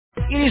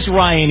It is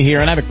Ryan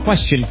here, and I have a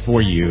question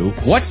for you.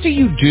 What do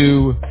you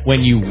do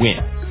when you win?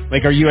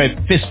 Like, are you a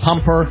fist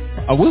pumper,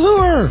 a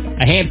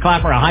woohooer, a hand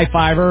clapper, a high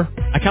fiver?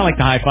 I kind of like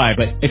the high five,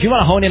 but if you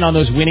want to hone in on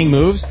those winning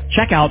moves,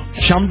 check out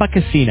Chumba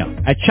Casino.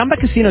 At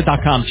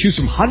ChumbaCasino.com, choose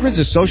from hundreds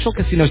of social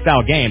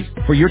casino-style games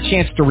for your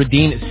chance to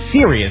redeem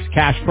serious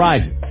cash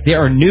prizes.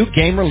 There are new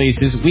game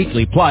releases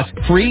weekly, plus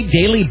free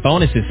daily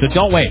bonuses. So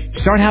don't wait.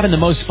 Start having the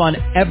most fun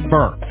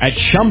ever at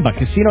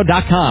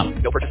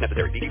ChumbaCasino.com. No purchase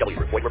necessary. VGW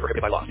Group. Void where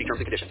prohibited by law. See terms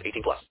and conditions.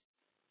 18 plus.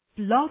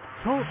 Blog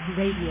Talk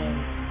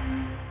Radio.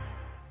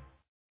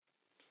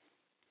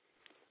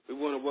 We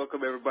want to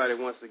welcome everybody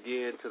once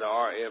again to the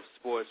RF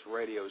Sports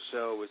Radio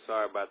Show. We're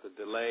sorry about the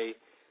delay.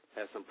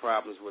 Had some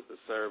problems with the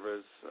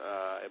servers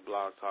at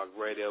Blog Talk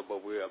Radio,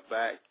 but we are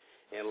back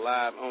and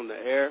live on the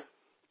air.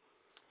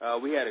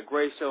 We had a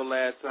great show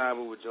last time.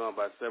 We were joined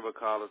by several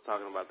callers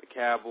talking about the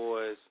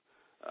Cowboys,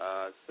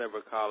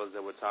 several callers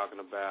that were talking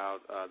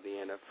about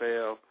the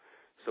NFL.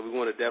 So we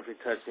want to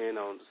definitely touch in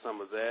on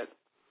some of that.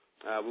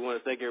 We want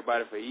to thank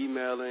everybody for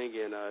emailing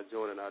and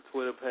joining our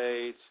Twitter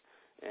page.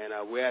 And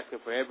we're asking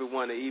for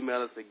everyone to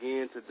email us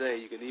again today.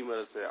 You can email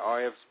us at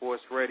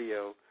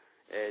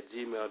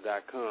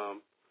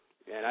rfsportsradio@gmail.com.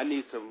 And I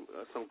need some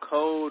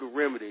cold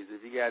remedies.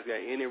 If you guys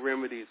got any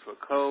remedies for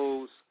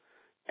colds,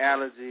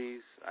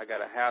 allergies, I got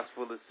a house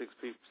full of sick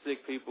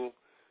people.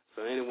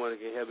 So anyone that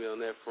can help me on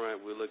that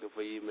front, we're looking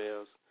for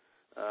emails.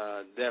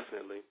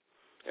 Definitely.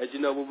 As you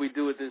know, what we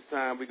do at this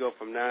time, we go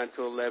from 9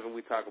 to 11.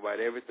 We talk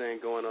about everything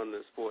going on in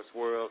the sports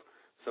world,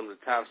 some of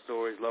the top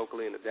stories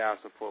locally in the Dallas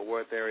and Fort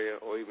Worth area,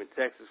 or even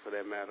Texas for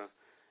that matter.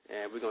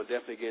 And we're going to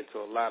definitely get into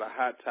a lot of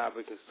hot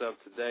topics and stuff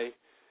today.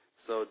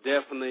 So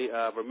definitely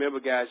remember,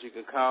 guys, you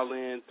can call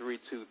in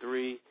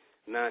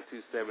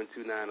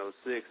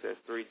 323-927-2906. That's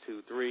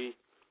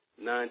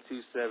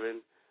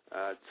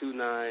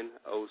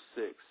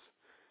 323-927-2906.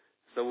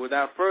 So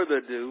without further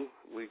ado,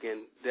 we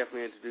can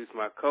definitely introduce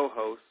my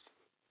co-host,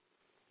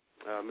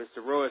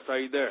 Mr. Royce. Are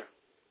you there?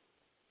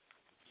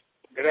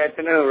 Good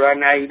afternoon,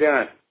 Rodney. How you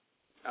doing?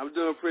 I'm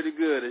doing pretty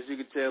good. As you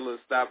can tell, a little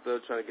stopped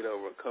up trying to get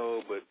over a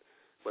cold, but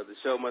the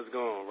show must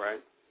go on,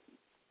 right?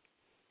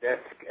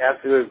 That's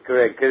absolutely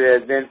correct. Could it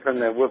have been from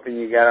the whooping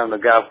you got on the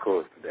golf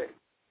course today?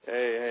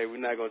 Hey, we're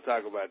not going to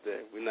talk about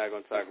that. We're not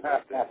going to talk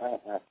about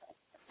that.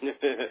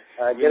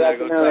 Good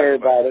afternoon,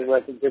 everybody.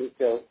 Welcome to the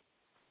show.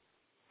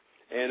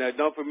 And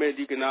don't forget,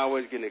 you can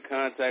always get in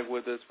contact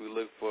with us. We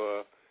look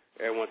for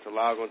everyone to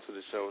log on to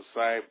the show's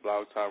site,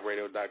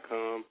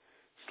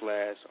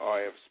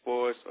 blogtalkradio.com/RF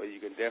Sports, or you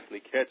can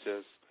definitely catch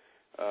us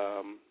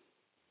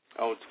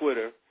on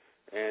Twitter.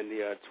 And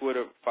the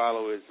Twitter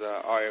follow is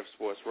RF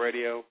Sports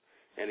Radio.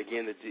 And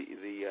again, the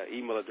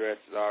email address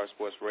is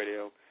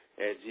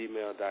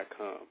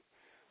rfsportsradio@gmail.com.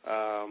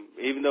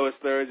 Even though it's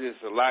Thursday,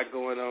 there's a lot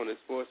going on in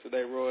sports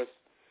today, Royce.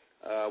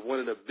 One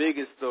of the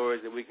biggest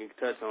stories that we can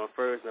touch on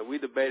first, now we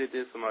debated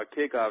this on our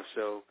kickoff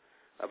show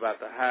about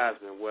the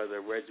Heisman, whether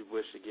Reggie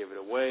Bush should give it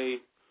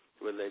away,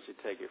 whether they should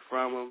take it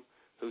from him,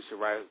 who should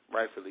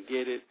rightfully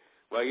get it.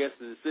 Well, I guess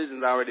the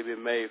decision's already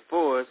been made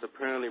for us.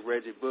 Apparently,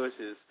 Reggie Bush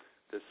has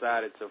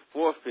decided to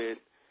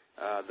forfeit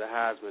the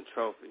Heisman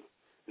Trophy.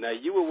 Now,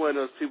 you were one of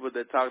those people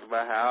that talked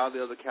about how all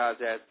the other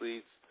college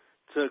athletes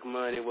took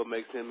money, what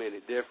makes him any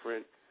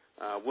different.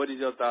 What are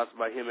your thoughts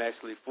about him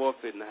actually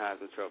forfeiting the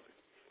Heisman Trophy?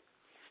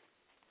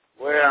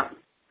 Well,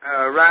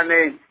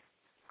 Rodney,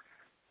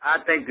 I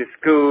think the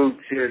school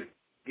should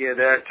give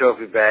their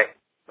trophy back.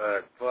 But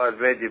as far as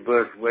Reggie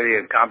Bush, what he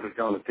accomplished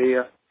on the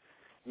field,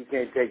 you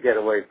can't take that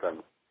away from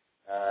him.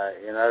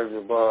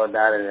 Ineligible or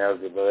not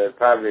ineligible, there's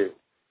probably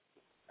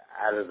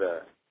out of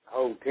the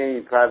whole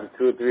team, probably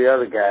 2 or 3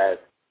 other guys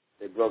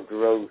that broke the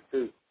rules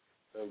too.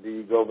 So do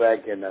you go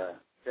back and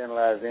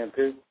penalize them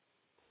too?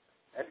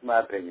 That's my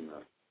opinion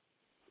on it.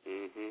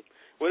 Mm-hmm.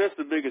 Well, that's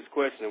the biggest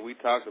question. We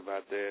talked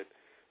about that.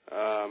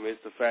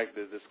 It's the fact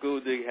that the school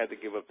did have to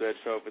give up their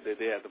trophy, that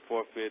they had to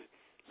forfeit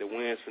the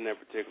wins from that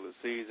particular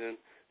season.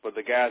 But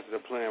the guys that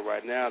are playing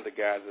right now, the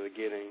guys that are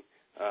getting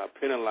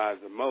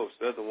penalized the most,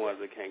 they're the ones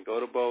that can't go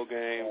to bowl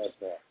games.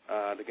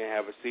 They can't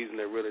have a season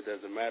that really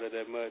doesn't matter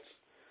that much.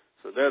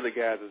 So they're the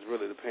guys that's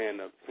really paying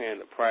the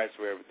price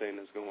for everything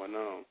that's going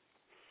on.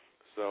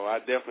 So I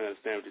definitely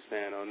understand what you're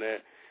saying on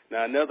that.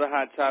 Now, another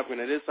hot topic,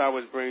 and this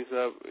always brings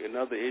up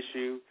another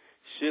issue,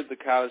 should the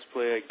college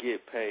player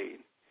get paid?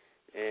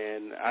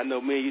 And I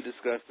know me and you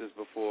discussed this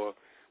before,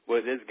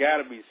 but there's got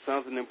to be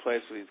something in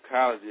place for these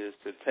colleges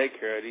to take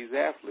care of these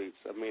athletes.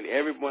 I mean,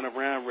 everyone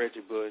around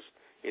Reggie Bush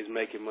is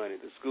making money.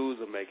 The schools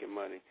are making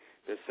money.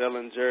 They're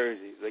selling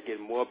jerseys. They're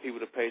getting more people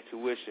to pay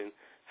tuition,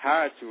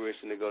 higher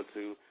tuition to go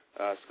to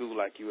a school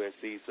like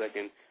USC so they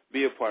can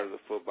be a part of the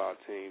football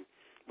team.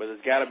 But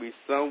there's got to be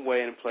some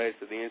way in place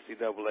that the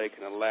NCAA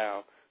can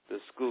allow the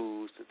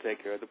schools to take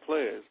care of the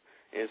players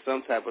in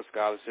some type of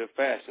scholarship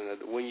fashion.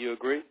 Wouldn't you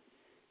agree?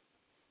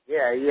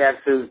 Yeah, you're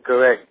absolutely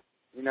correct.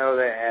 You know,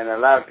 and a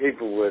lot of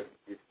people would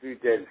dispute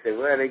that and say,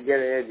 well, they get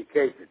an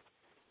education.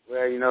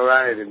 Well, you know,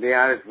 Ronnie, to be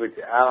honest with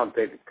you, I don't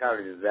think the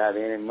college is out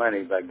any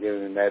money by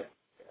giving them that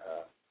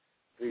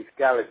free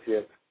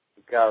scholarship to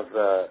because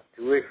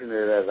tuition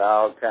is at an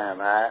all-time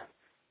high,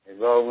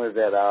 enrollment is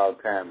at an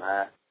all-time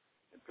high,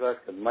 and plus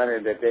the money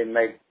that they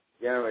make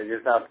generally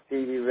just off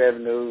TV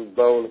revenues,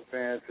 bowl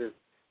appearances,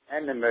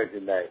 and the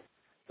merchandise.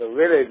 So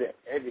really the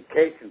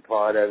education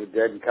part of it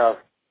doesn't cost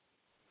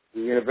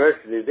the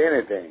universities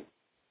anything.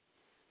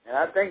 And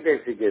I think they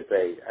should get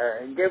paid.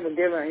 And give them,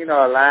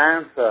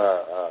 allowance,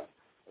 a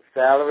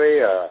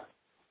salary,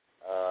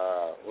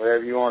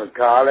 whatever you want to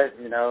call it,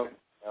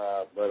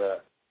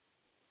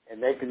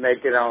 and they can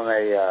make it on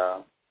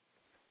a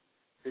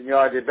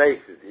seniority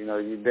basis.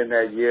 You've been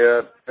that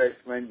year,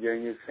 freshman,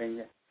 junior,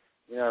 senior,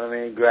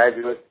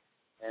 graduate,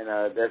 and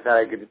that's how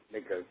they could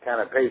make a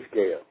kind of pay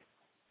scale.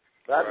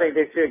 So I think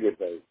they should get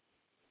paid.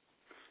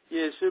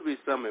 Yeah, it should be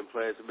something in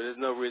place, but there's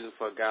no reason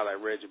for a guy like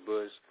Reggie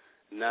Bush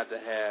not to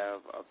have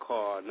a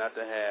car, not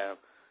to have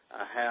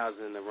a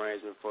housing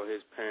arrangement for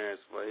his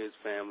parents, for his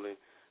family,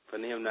 for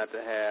him not to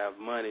have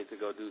money to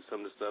go do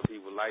some of the stuff he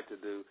would like to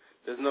do.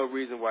 There's no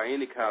reason why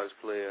any college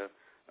player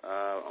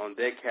on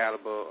that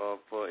caliber or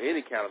for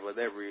any caliber of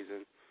that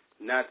reason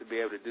not to be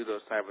able to do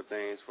those type of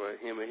things for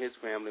him and his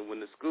family when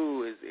the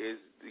school is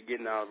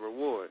getting all the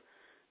reward.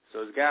 So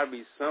it's got to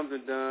be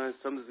something done.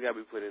 Something's got to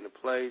be put into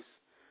place.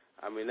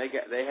 I mean,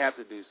 they have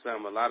to do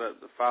something. A lot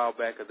of the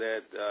fallback of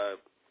that,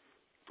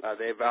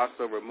 they've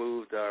also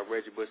removed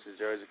Reggie Bush's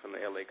jersey from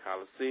the L.A.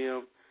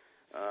 Coliseum.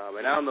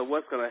 And I don't know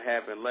what's going to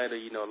happen later.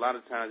 A lot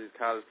of times these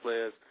college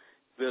players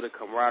build a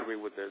camaraderie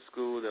with their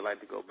school. They like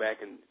to go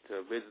back and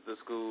to visit the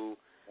school.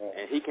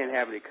 And he can't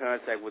have any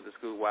contact with the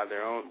school while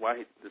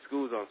the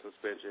school's on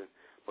suspension.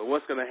 But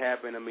what's going to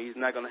happen, he's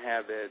not going to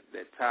have that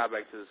tie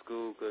back to the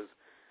school because,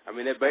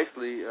 they're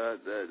basically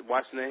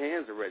washing their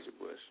hands of Reggie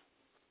Bush.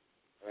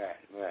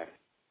 Right.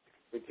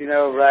 But,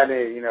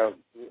 Rodney,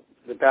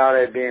 with all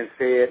that being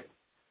said,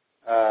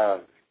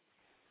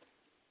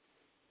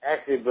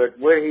 but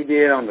what he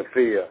did on the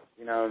field,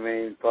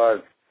 as far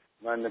as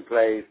running the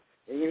plays,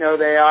 and,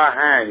 they are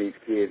hiring these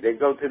kids. They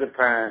go to the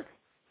parents,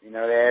 they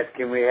ask,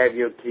 can we have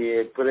your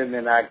kid, put him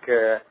in our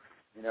care,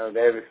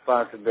 their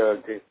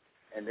responsibility,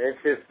 and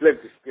let's just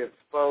flip the script.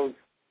 Suppose,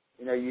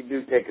 you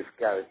do take a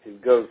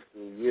scholarship, go to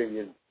school, you're in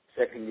your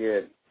second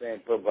year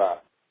playing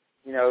football.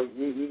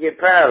 You get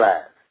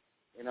paralyzed.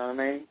 You know what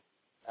I mean?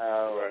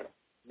 Right.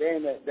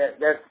 Then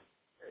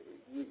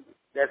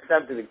that's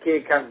something. The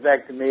kid comes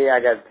back to me. I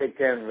got to take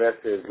care of the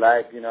rest of his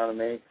life. You know what I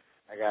mean?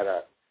 I got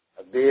a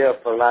bill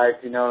for life.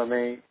 You know what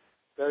I mean?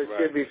 So there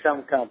should be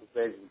some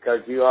compensation because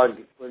you are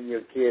putting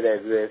your kid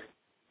at risk,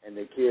 and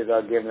the kids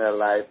are giving their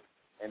life,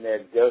 and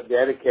they're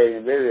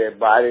dedicating really their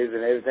bodies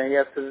and everything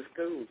else to the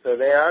school. So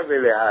they are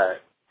really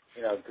hired,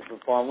 to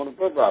perform on the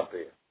football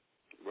field.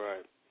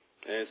 Right.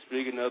 And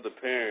speaking of the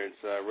parents,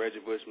 Reggie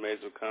Bush made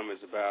some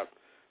comments about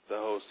the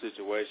whole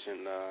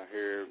situation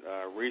here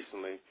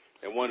recently.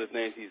 And one of the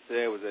things he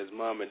said was that his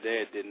mom and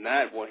dad did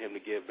not want him to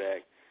give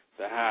back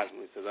the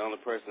Heisman. So the only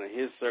person in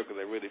his circle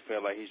that really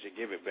felt like he should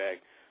give it back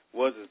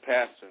was his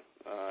pastor.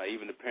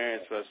 Even the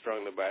parents felt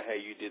strongly about,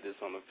 hey, you did this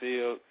on the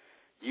field.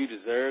 You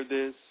deserve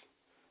this.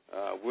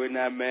 We're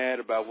not mad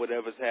about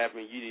whatever's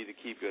happening. You need to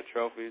keep your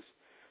trophies.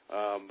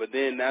 But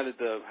then now that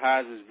the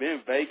Heisman's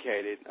been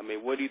vacated,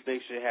 what do you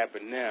think should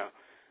happen now?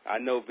 I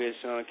know Vince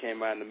Young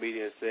came out in the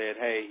media and said,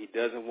 hey, he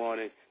doesn't want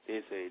it. Then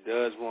he said he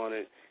does want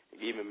it.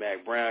 Even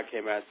Mac Brown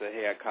came out and said,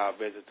 hey, I called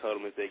Vince and told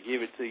him if they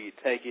give it to you,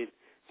 take it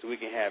so we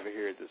can have it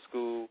here at the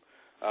school.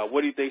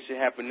 What do you think should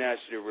happen now?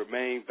 Should it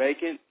remain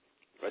vacant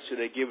or should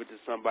they give it to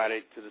somebody,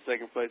 to the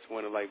second place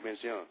winner like Vince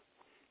Young?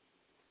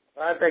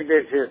 Well, I think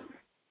they should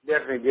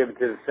definitely give it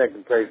to the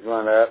second place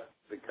runner-up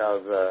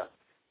because,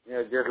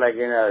 just like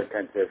any other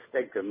country, a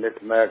stick to Miss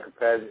America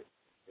pageant,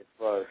 if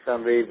for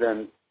some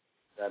reason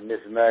Miss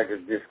America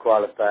is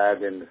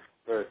disqualified, then the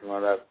first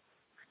runner-up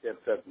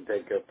steps up and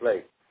takes her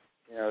place.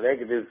 They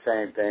could do the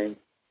same thing.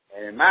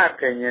 And in my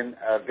opinion,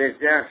 Vince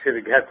Young should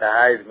have got the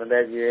Heisman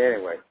that year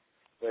anyway.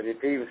 But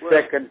if he was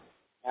second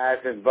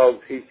Heisman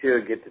votes, he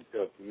should get the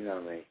trophy. You know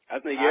what I mean? I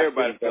think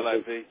everybody felt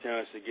like Vince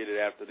Young should get it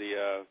after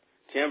the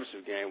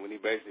championship game when he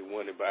basically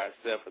won it by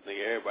himself. I think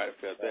everybody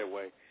felt that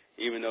way,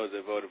 even those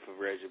that voted for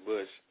Reggie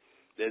Bush.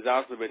 There's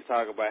also been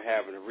talk about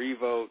having a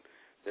revote.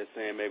 They're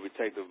saying maybe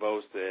take the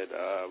votes that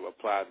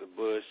apply to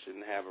Bush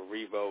and have a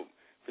revote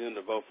for them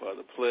to vote for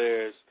other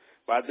players.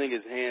 But I think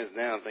it's hands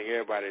down. I think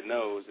everybody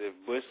knows if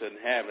Bush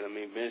doesn't have it,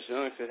 Vince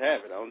Young should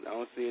have it. I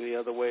don't see any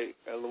other way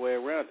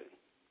around it.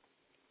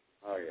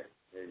 Oh, yeah.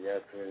 You're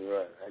absolutely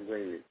right. I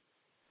agree with you.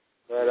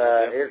 But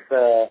it's,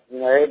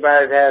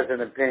 everybody has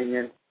an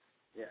opinion.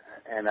 Yeah,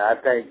 and I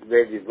think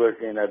Reggie Bush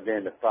ended up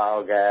being the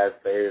fall guy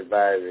for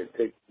everybody that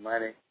took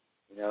money,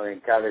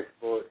 in college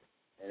sports.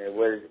 And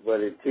what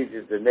it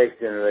teaches the next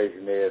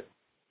generation is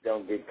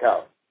don't get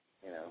caught,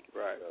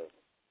 Right.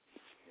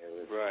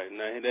 So, right.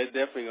 Now, they're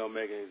definitely going to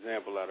make an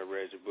example out of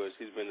Reggie Bush.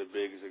 He's been the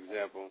biggest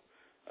example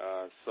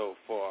so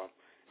far.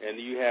 And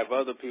you have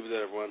other people that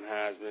have run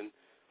Heisman,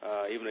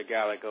 even a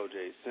guy like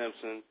O.J.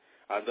 Simpson.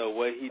 Although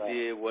what he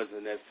did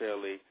wasn't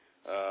necessarily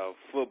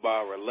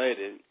football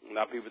related, a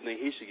lot of people think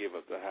he should give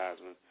up the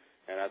Heisman.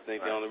 And I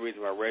think the only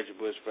reason why Reggie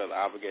Bush felt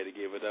obligated to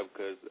give it up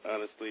because,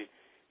 honestly,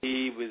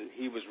 he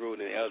was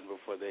ruled ineligible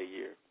for that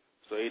year.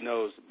 So he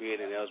knows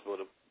being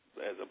ineligible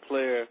as a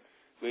player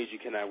means you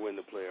cannot win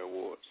the player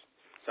awards.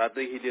 So I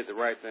think he did the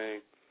right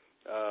thing.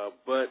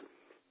 But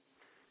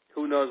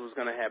who knows what's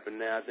going to happen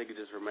now. I think it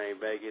just remained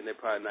vacant. They're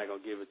probably not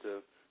going to give it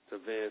to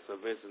Vince, so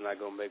Vince is not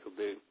going to make a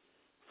big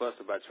fuss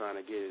about trying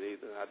to get it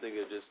either. I think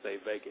it'll just stay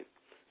vacant,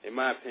 in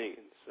my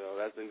opinion. So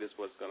I think that's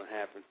what's going to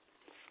happen.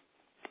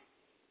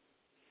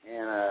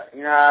 And,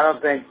 I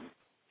don't think,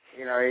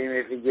 even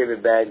if you give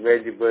it back,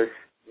 Reggie Bush,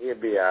 he'll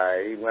be all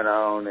right. He went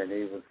on and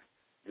he was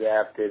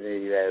drafted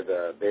and he has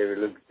a very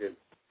lucrative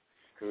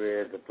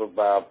career as a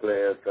football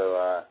player.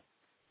 So,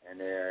 and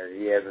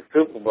he has a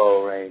Super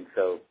Bowl ring.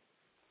 So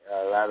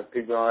a lot of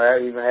people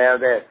don't even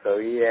have that. So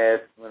he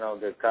went on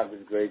to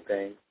accomplish great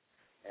things.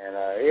 And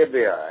he'll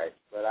be all right.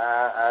 But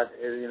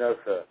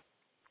so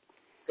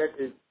such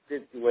a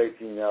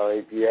situation,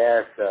 if you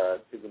ask,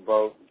 took a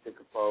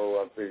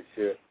poll, I'm pretty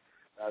sure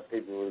a lot of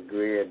people would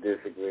agree or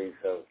disagree.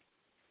 So,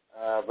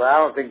 but I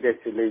don't think they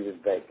should leave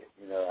it vacant.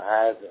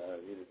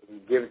 You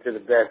give it to the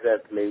best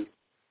athlete,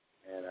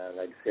 and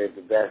like I said,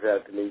 the best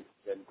athlete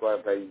doesn't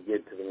qualify. You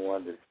get to the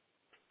one that's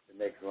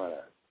the next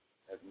runner.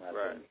 That's my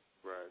opinion.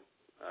 Right.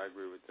 I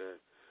agree with that.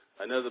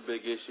 Another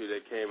big issue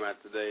that came out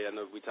today, I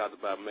know we talked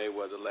about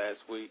Mayweather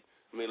last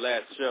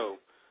show,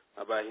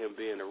 about him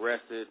being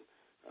arrested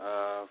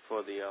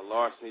for the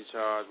larceny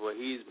charge. Well,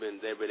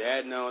 they've been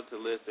adding on to the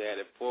list. They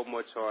added 4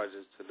 more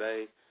charges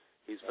today.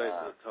 He's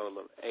facing a total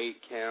of 8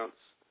 counts,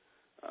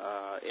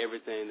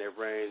 everything that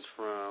range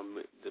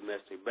from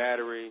domestic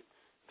battery,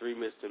 3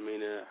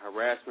 misdemeanor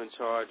harassment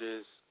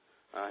charges.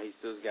 He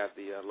still's got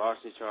the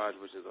larceny charge,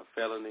 which is a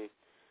felony.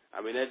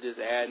 I mean, they're just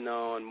adding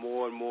on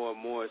more and more and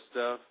more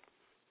stuff.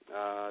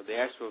 The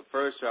actual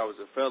first charge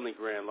was a felony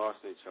grand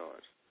larceny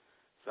charge.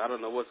 So I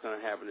don't know what's going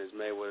to happen in this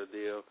Mayweather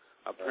deal.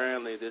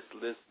 Apparently,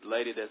 this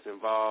lady that's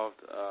involved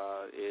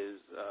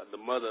is the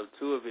mother of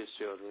 2 of his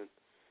children,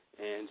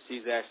 and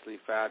she's actually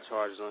filed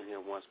charges on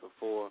him once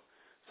before.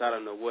 So I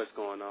don't know what's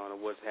going on or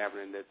what's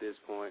happening at this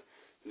point.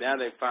 Now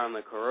they found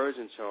a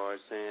coercion charge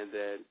saying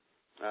that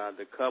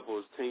the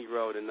couple's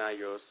 10-year-old and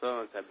 9-year-old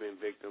sons have been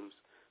victims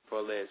for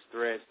alleged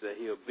threats that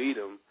he'll beat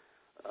them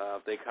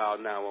if they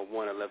called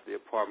 911 and left the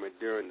apartment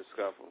during the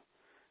scuffle.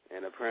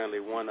 And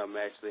apparently one of them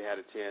actually had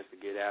a chance to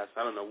get out.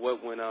 So I don't know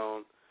what went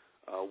on,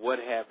 what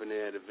happened in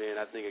that event.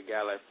 I think a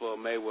guy like Floyd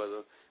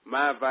Mayweather,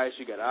 my advice,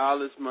 you got all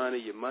this money,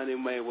 your money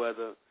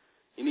Mayweather,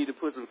 you need to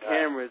put some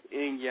cameras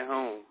in your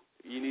home.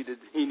 You need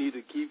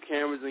to keep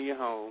cameras in your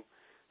home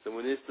so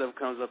when this stuff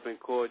comes up in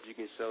court, you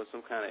can show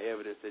some kind of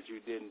evidence that you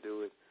didn't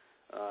do it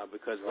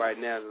because right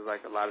now there's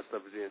like a lot of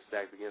stuff is being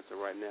stacked against him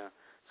right now.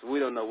 So we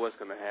don't know what's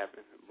going to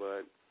happen.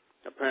 But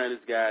apparently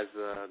this guy's,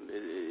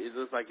 it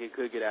looks like it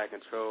could get out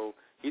of control.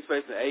 He's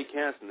facing 8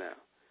 counts now.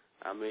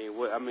 I mean,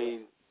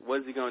 what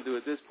is he going to do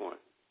at this point?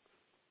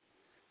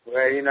 Well,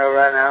 right now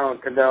I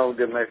don't condone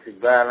domestic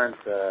violence.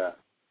 We'll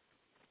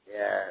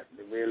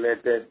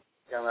let that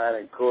come out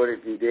in court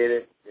if he did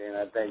it. Then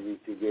I think he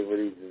should get what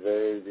he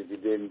deserves. If he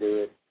didn't do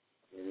it,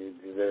 then he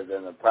deserves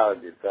an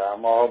apology. So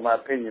I'm going to hold my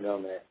opinion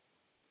on that.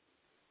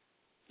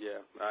 Yeah,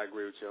 I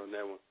agree with you on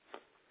that one.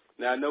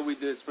 Now, I know we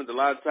spent a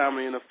lot of time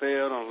in the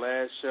NFL on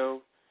last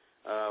show,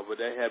 but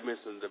there have been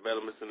some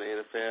developments in the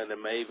NFL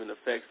that may even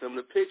affect some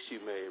of the picks you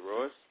made,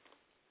 Royce.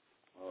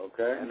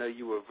 Okay. I know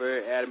you were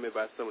very adamant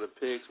about some of the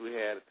picks. We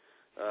had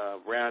a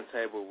round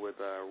table with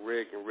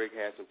Rick, and Rick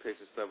had some picks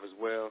and stuff as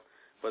well.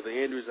 But the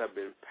injuries have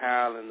been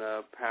piling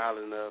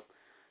up.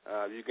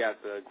 You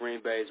got the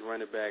Green Bay's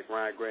running back,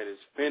 Ryan Grant, is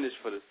finished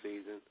for the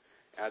season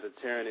after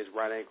tearing his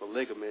right ankle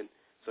ligament,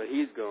 so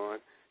he's gone.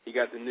 You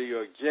got the New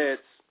York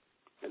Jets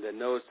and the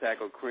nose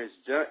tackle Chris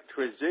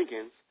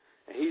Jenkins,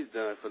 and he's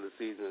done for the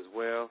season as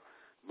well.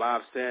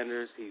 Bob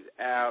Sanders, he's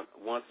out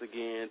once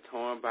again,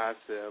 torn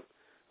bicep,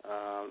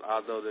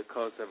 although the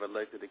Colts have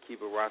elected to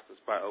keep a roster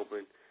spot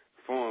open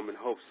for him in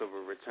hopes of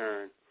a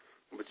return.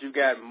 But you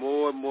got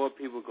more and more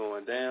people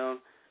going down,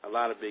 a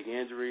lot of big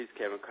injuries.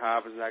 Kevin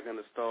Cobb is not going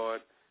to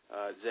start.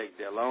 Jake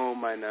Delhomme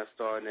might not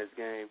start in this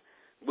game.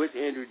 Which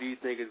injury do you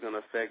think is going to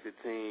affect the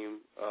team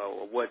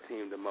or what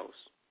team the most?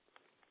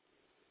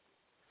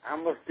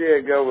 I'm going to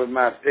still go with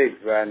my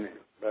picks right now,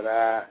 but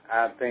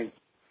I think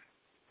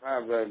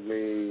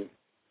probably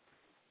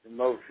the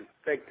most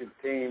affected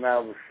team I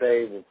would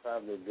say would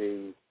probably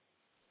be,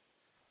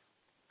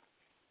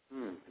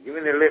 give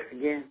me the list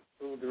again.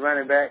 Who was the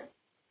running back?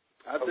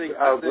 I think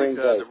Green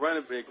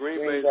the Green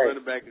Bay's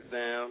running back is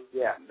down.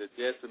 Yeah. The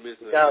Jets are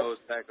missing a nose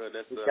tackle.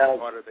 That's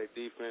part of their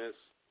defense.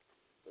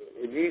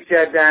 If you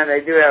shut down,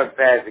 they do have a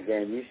passing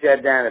game. You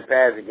shut down the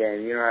passing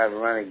game, you don't have a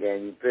running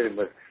game, you pretty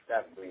much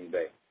stop Green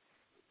Bay.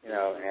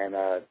 And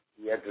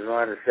you have to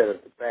run to set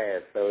up the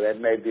pass. So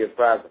that may be a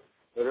problem.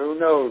 But who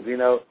knows,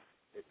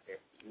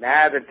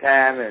 now the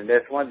time, and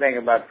that's one thing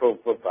about pro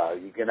football.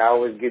 You can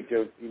always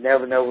you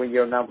never know when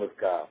your number's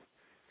called.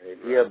 And if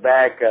you're a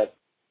backup,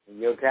 when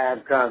your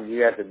time comes,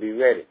 you have to be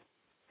ready.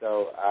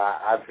 So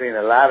I've seen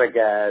a lot of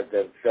guys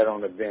that sat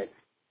on the bench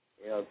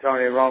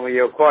Tony Romo,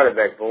 your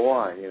quarterback for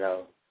one,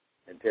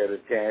 until the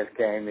chance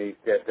came and he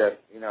stepped up,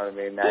 now he's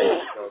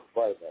a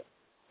quarterback.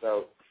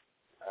 So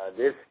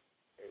this,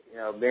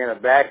 being a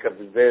backup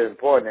is very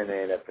important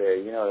in the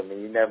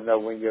NFL, You never know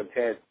when your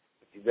chance,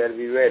 but you better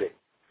be ready.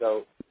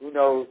 So who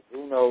knows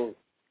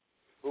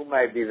who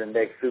might be the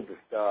next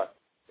superstar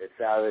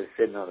that's already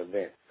sitting on the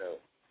bench. So,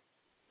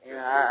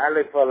 I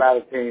look for a lot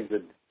of teams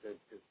to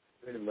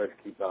pretty much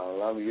keep on. As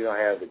long as you don't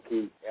have the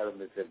key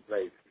elements in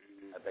place,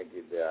 I think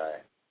you'll be all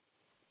right.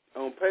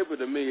 On paper,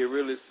 to me, it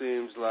really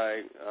seems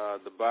like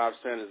the Bob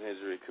Sanders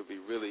injury could be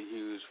really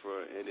huge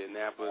for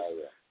Indianapolis,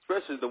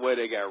 especially the way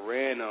they got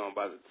ran on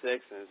by the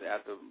Texans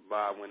after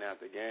Bob went out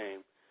the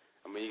game.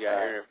 I mean, you got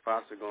Aaron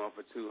Foster going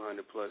for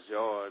 200-plus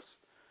yards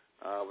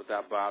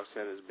without Bob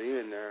Sanders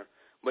being there.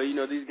 But,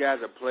 these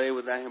guys have played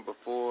without him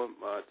before,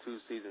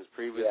 2 seasons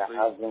previously.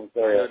 Yeah, I was going to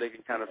say I know they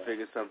can kind of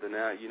figure something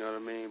out, you know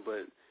what I mean?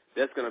 But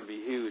that's going to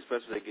be huge,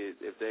 especially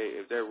if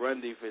their run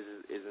defense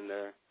isn't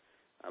there.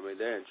 I mean,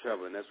 they're in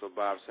trouble, and that's what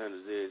Bob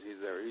Sanders is. He's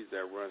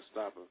their run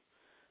stopper.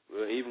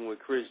 Well, even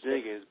with Chris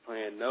Jenkins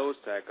playing nose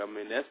tackle, I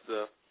mean, that's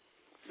the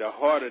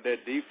heart of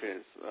that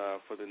defense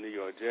for the New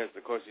York Jets.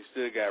 Of course, you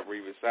still got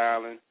Revis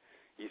Island.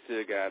 You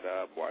still got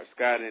Bart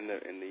Scott in the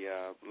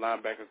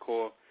linebacker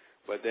core.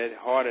 But that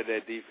heart of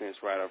that defense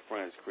right up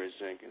front is Chris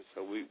Jenkins.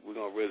 So we're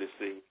going to really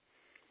see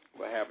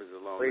what happens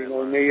along that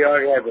line.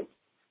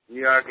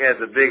 New York has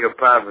a bigger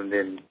problem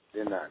than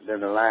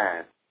the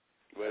line.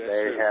 Well,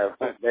 they have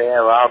an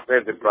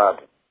offensive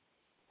problem.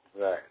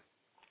 Right.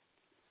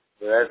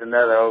 So that's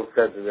another whole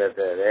subject right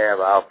there. They have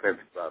an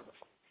offensive problem.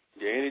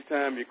 Yeah,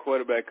 anytime your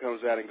quarterback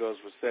comes out and goes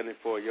for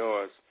 74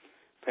 yards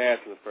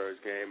passing the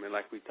first game, and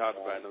like we talked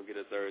about, don't get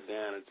a third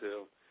down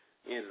until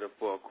end of the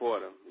fourth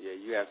quarter, yeah,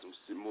 you have some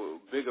more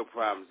bigger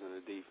problems in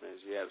the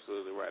defense. You're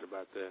absolutely right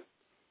about that.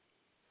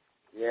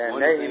 Yeah,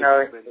 and they didn't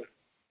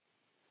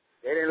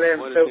let him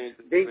one of so the things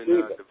that's deep been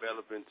either.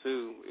 developing,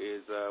 too,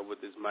 is with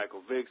this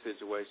Michael Vick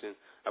situation.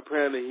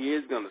 Apparently he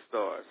is going to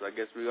start, so I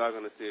guess we are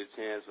going to see a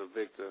chance for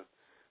Vick to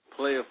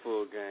play a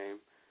full game.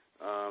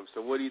 So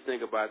what do you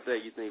think about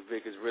that? You think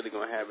Vick is really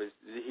going to is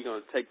he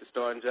going to take the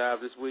starting job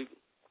this week?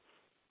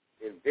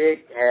 If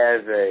Vick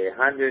has a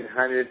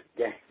 100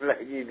 game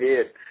like he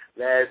did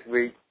last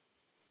week,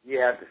 you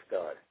have to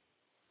start.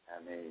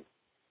 I mean,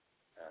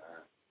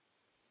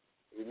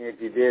 even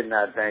if you didn't,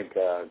 I think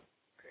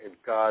if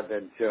God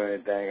doesn't show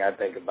anything, I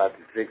think about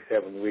the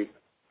 6-7 weeks,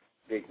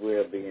 Vick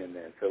will be in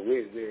there. So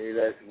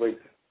let's wait.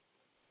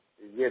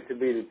 It's yet to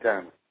be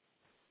determined.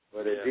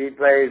 But if he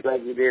plays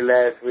like he did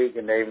last week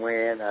and they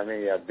win, I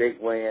mean a big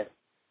win,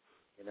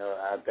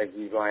 I think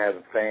he's going to have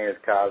the fans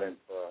calling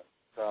for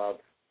Cobb's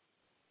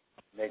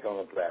neck on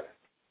the platter.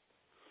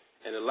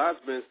 And a lot's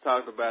been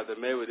talked about that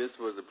maybe this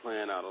was the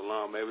plan all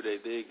along. Maybe they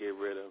did get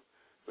rid of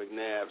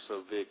McNabb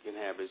so Vick can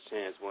have his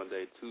chance one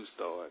day to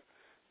start.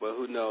 But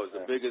who knows?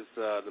 The biggest,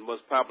 the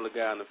most popular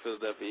guy on the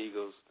Philadelphia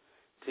Eagles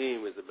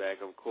team is the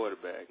backup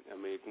quarterback. I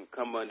mean,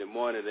 come Monday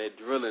morning, they're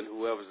drilling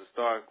whoever's the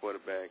starting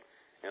quarterback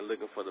and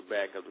looking for the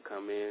backup to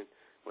come in.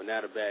 Well,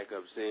 now the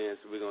backup's in,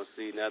 so we're going to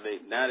see. Now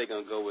they're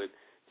going to go with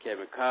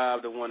Kevin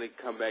Cobb, the one that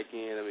come back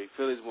in. I mean,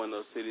 Philly's one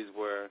of those cities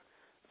where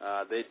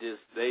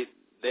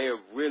they are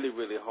really,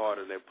 really hard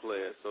on their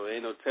players, so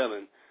ain't no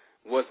telling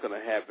what's going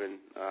to happen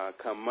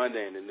come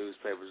Monday in the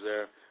newspapers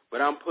there. But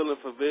I'm pulling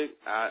for Vic.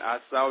 I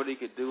saw what he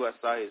could do. I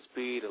saw his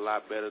speed a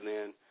lot better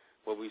than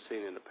what we've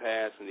seen in the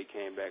past when he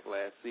came back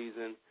last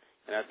season.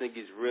 And I think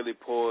he's really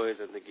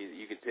poised. I think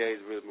you can tell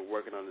he's really been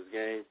working on his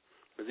game.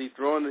 Because he's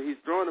throwing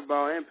the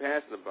ball and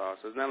passing the ball.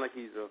 So it's not like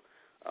he's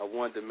a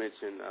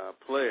one-dimension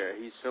player.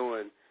 He's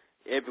showing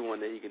everyone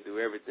that he can do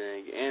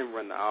everything and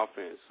run the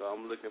offense. So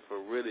I'm looking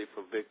for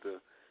Vic to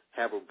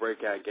have a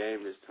breakout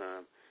game this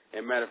time.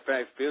 And matter of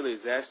fact, Philly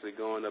is actually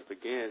going up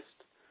against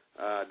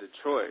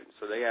Detroit.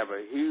 So they have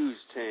a huge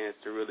chance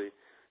to really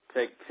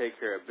take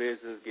care of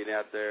business, get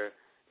out there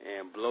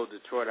and blow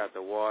Detroit out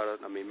the water.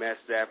 I mean, Matt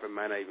Stafford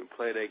might not even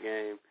play that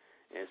game.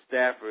 And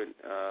Stafford,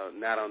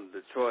 not on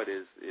Detroit,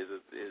 is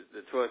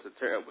Detroit's a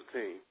terrible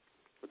team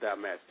without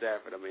Matt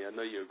Stafford. I mean, I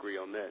know you agree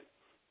on that.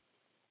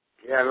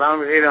 Yeah, as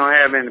long as he don't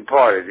have any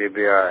parties, he'll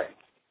be all right.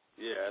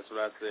 Yeah, that's what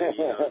I said.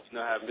 You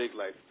know how Vic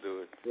likes to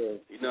do it.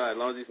 Yeah. You know, as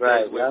long as he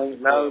stays with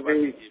football, he'll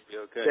be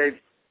okay.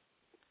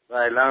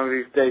 As long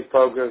as he stays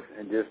focused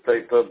and just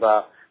play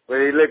football.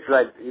 But he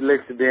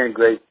looks to be in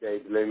great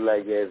shape. He looks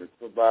like he has his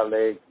football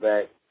legs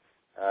back.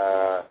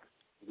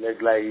 He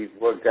looks like he's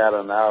worked out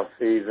on the off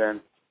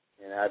season.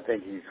 And I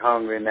think he's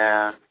hungry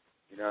now.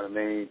 You know what I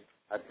mean?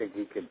 I think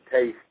he can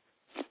taste,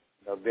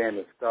 being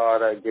a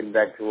starter, getting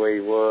back to where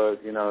he was.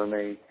 You know what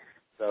I mean?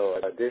 So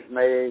this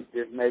may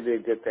be a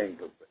good thing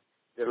for him.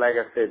 Just like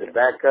I said, the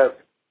backup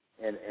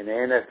in the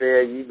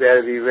NFL, you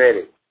better be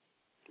ready.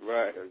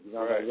 Right.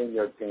 You're going to win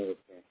your team.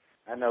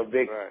 I know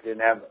Vic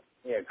didn't have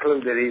a clue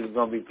that he was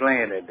going to be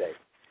playing that day.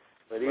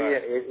 But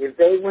if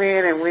they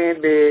win and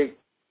win big,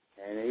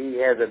 and he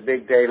has a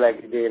big day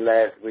like he did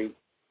last week,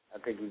 I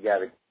think he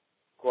got a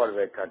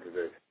quarterback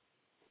controversy.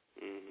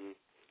 Mm-hmm.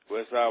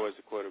 Well, it's always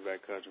a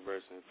quarterback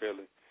controversy in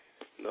Philly.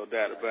 No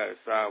doubt about it.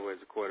 It's always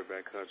a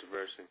quarterback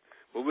controversy.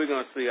 But we're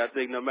going to see. I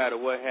think no matter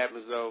what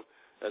happens, though,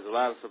 there's a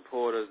lot of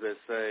supporters that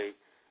say,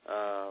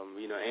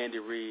 Andy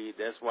Reid,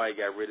 that's why he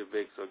got rid of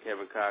Vic so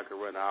Kevin Cobb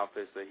could run the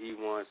offense that he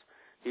wants.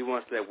 He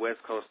wants that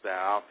West Coast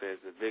style offense,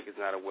 and Vic is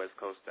not a West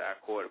Coast style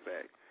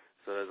quarterback.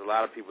 So there's a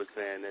lot of people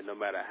saying that no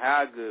matter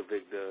how good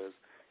Vic does,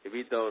 if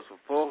he throws for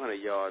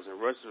 400 yards and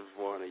rushes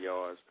for 400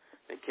 yards,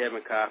 then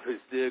Kevin Cobb is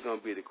still going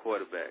to be the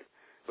quarterback,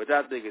 which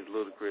I think is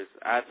ludicrous.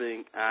 I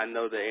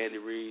know that Andy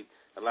Reid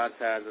a lot of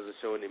times doesn't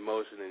show any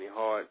emotion, any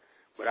heart,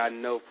 but I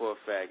know for a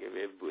fact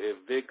if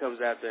Vic comes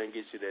out there and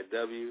gets you that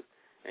W,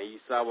 and you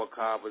saw what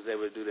Cobb was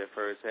able to do that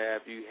first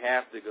half, you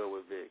have to go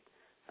with Vic.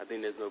 I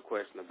think there's no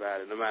question about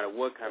it. No matter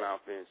what kind of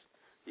offense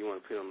you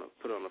want to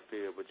put on the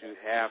field, but you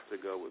have to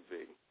go with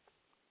Vic.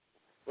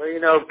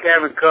 Well,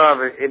 Kevin Cobb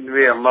isn't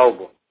real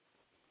mobile.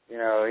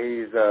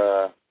 He's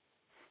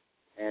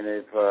and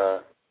if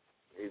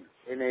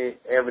any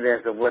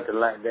evidence of what the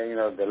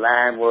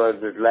line was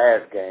this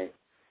last game,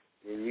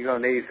 you're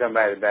gonna need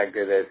somebody back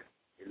there that's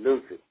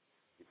elusive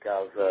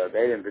because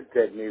they didn't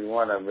protect neither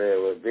one of them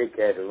very well. Vic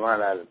had to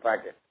run out of the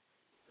pocket,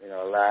 a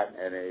lot,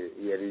 and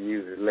he had to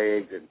use his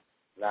legs, and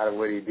a lot of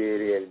what he did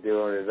he had to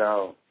do on his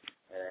own.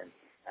 And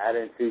I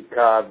didn't see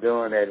Cobb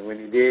doing that. When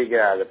he did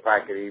get out of the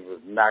pocket, he was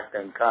knocked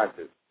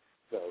unconscious.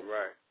 So,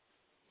 right.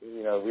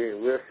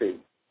 We'll see.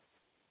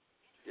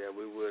 Yeah,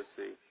 we will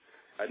see.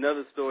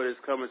 Another story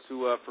that's coming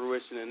to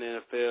fruition in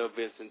the NFL,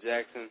 Vincent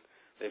Jackson.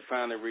 They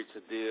finally reached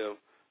a deal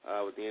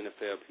with the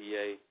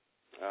NFLPA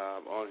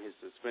on his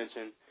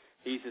suspension.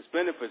 He's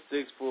suspended for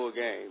 6 full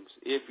games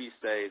if he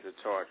stays a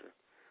Charger.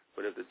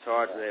 But if the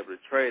Chargers are able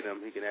to trade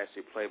him, he can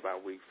actually play by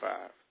week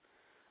 5.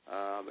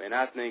 And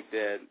I think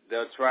that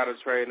they'll try to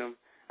trade him.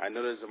 I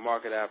know there's a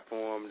market out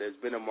for him. There's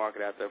been a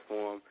market out there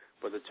for him.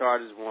 But the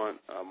Chargers want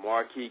a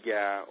marquee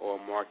guy or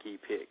a marquee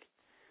pick.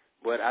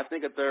 But I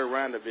think a third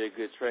round would be a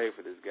good trade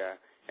for this guy.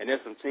 And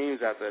there's some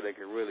teams out there that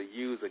can really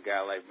use a guy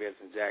like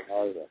Vincent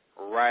Jackson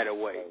right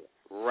away.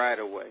 Right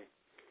away.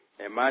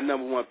 And my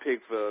number 1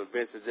 pick for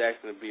Vincent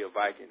Jackson would be a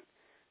Viking.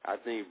 I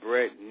think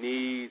Brett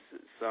needs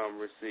some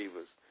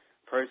receivers.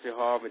 Percy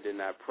Harvin did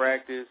not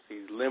practice.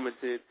 He's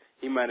limited.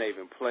 He might not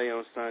even play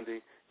on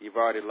Sunday. You've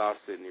already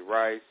lost Sidney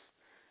Rice.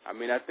 I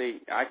mean, I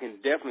think I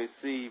can definitely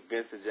see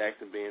Vincent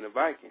Jackson being a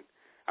Viking.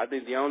 I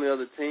think the only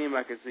other team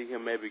I can see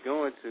him maybe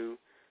going to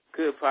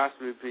could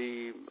possibly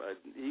be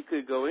he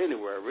could go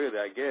anywhere, really,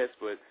 I guess,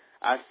 but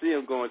I see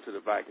him going to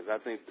the Vikings. I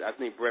think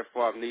Brett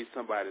Favre needs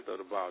somebody to throw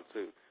the ball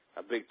to.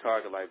 A big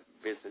target like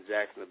Vincent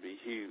Jackson would be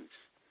huge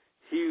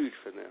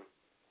for them.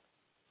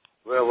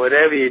 Well,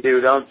 whatever you do,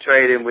 don't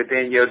trade him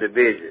within your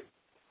division.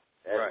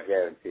 That's right. A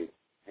guarantee.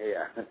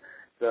 Yeah.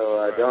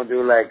 So don't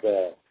do like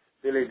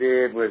Philly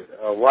did with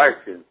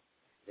Washington.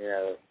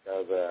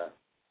 Because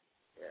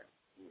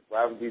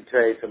why would you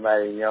trade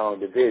somebody in your own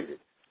division?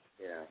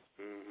 And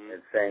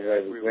same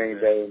way with Green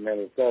Bay and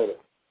Minnesota.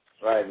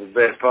 Right, the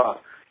best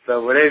part.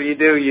 So whatever you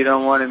do, you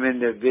don't want him in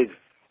the division.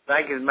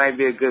 Vikings might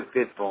be a good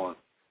fit for him.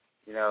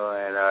 And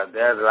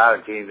there's a lot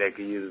of teams that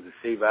could use a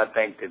receiver. I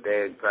think that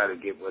they'd probably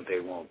get what they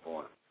want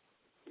for him.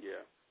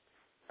 Yeah,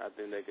 I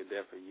think they could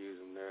definitely use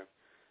him there.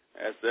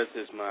 That's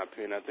just my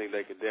opinion. I think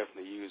they could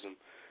definitely use him.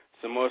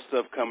 Some more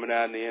stuff coming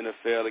out in the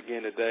NFL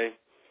again today,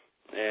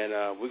 and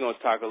we're going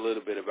to talk a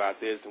little bit about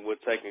this, and we're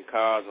taking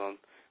calls on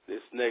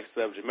this next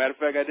subject. Matter of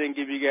fact, I didn't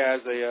give you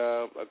guys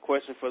a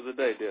question for the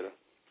day, did I?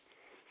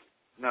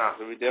 No.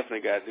 So we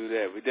definitely got to do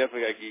that. We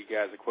definitely got to give you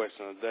guys a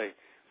question of the day.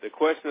 The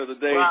question of the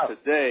day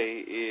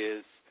today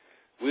is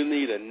we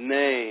need a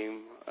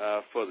name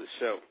for the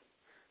show.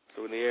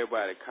 So we need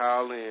everybody to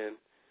call in,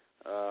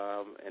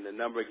 and the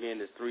number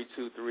again is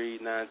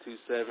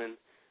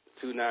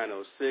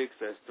 323-927-2906.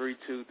 That's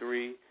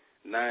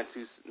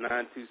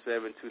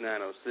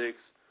 323-927-2906.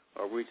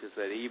 Or reach us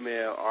at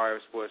email,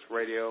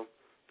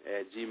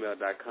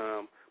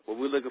 rfsportsradio@gmail.com. But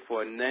we're looking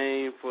for a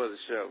name for the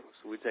show.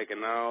 So we're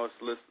taking all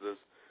solicitors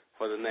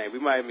for the name. We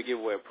might even give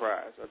away a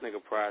prize. I think a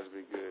prize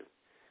would be good.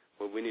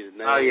 But we need a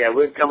name. Oh, yeah,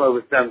 we'll come up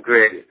with something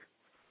creative.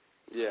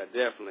 Yeah,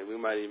 definitely. We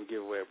might even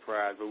give away a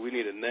prize. But we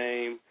need a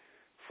name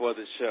for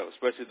the show,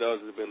 especially those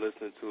that have been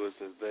listening to us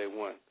since day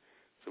one.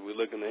 So we're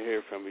looking to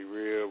hear from you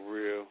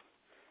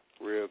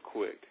real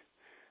quick.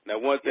 Now,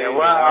 one thing. Yeah,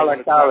 where are all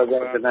the callers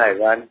at tonight,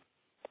 Rodney?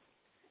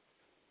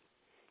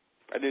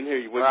 I didn't hear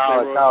you. Where are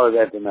all the callers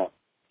at tonight?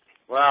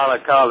 Where are all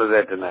the callers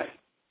at tonight?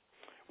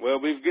 Well,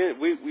 we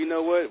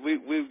know what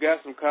we've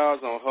got some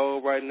calls on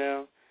hold right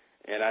now,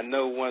 and I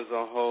know one's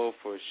on hold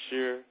for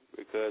sure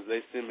because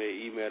they sent me an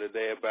email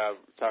today about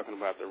talking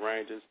about the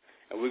Rangers,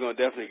 and we're gonna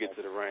definitely get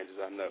to the Rangers.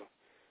 I know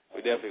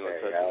we're definitely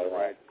gonna touch on the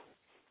Rangers.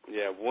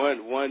 Yeah,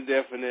 one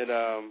definite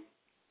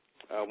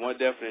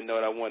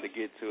note I wanted to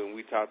get to, and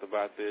we talked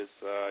about this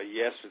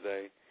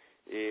yesterday,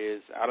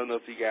 is I don't know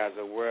if you guys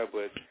are aware,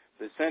 but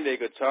the San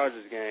Diego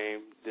Chargers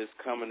game this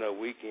coming up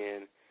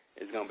weekend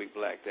is going to be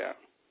blacked out.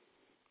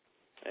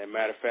 And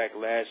matter of fact,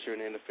 last year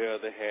in the NFL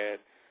they had,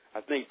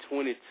 I think,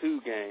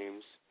 22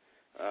 games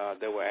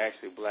that were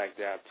actually blacked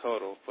out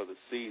total for the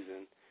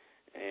season,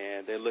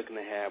 and they're looking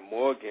to have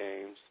more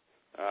games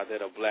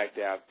that are blacked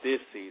out this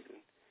season.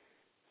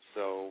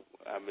 So,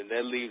 I mean,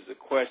 that leaves the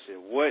question,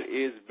 what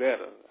is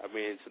better? I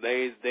mean, in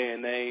today's day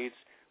and age,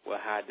 with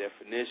high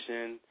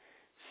definition,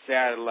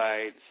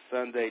 satellite,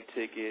 Sunday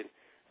ticket,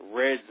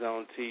 red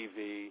zone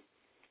TV,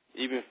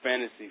 even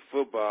fantasy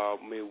football,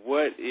 I mean,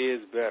 what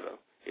is better?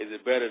 Is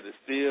it better to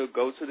still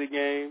go to the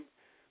game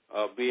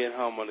or be at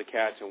home on the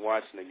couch and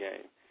watching the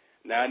game?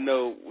 Now, I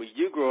know when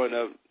you growing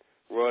up,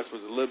 Ross,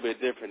 was a little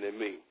bit different than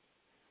me.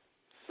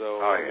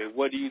 So, I mean,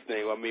 what do you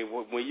think? I mean,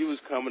 when you was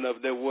coming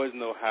up, there was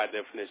no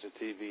high-definition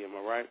TV, am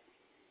I right?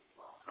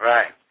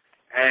 Right.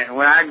 And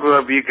when I grew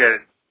up, you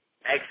could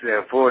actually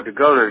afford to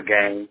go to the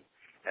game.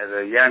 As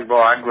a young boy,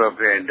 I grew up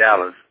here in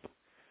Dallas.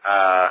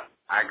 I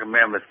can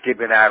remember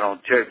skipping out on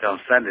church on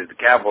Sundays. The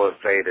Cowboys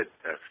played at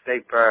the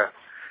State Fair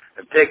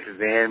of Texas,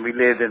 and we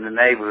lived in the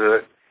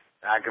neighborhood.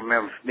 I can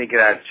remember sneaking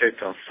out of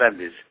church on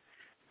Sundays,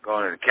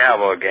 going to the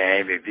Cowboy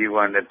game. If you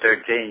were under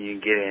 13, you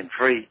can get in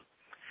free.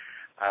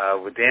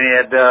 With any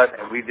adult,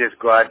 and we just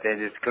go out there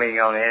and just cling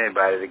on to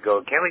anybody to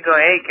go, can we go,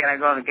 hey, can I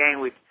go on the game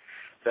with you?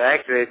 So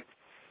actually,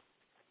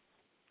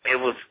 it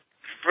was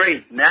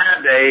free.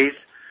 Nowadays,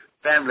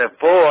 family of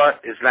four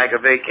is like a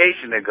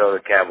vacation to go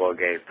to Cowboy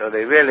games. So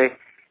they really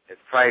have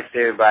priced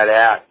everybody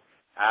out.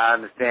 I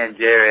understand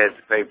Jerry has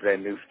to pay for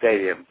that new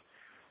stadium,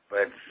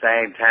 but at the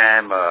same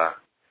time,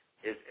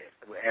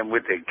 and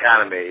with the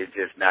economy, it's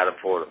just not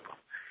affordable.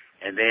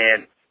 And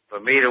then, for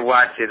me to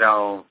watch it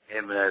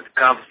in the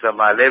comfort of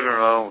my living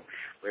room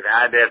with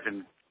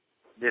high-definition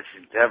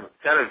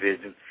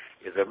television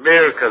is a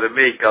miracle to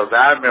me because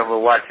I remember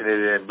watching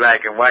it in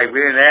black and white. We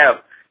didn't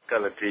have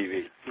color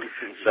TV.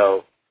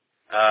 So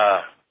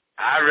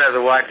I'd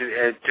rather watch it.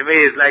 And to me,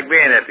 it's like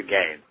being at the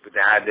game with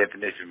the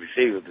high-definition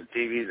receivers and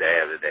TVs they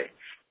have today.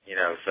 You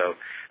know, so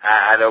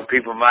I know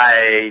people my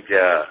age,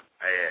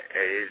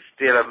 it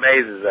still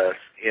amazes us,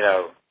 you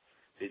know,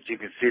 that you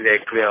can see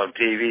that clear on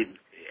TV.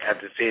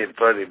 After seeing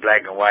further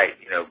black and white,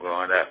 you know,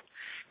 growing up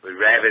with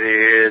rabbit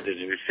ears and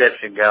the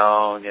reception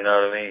gone, you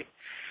know what I mean?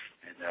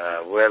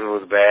 And weather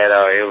was bad,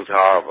 it was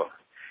horrible.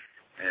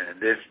 And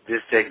this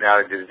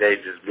technology today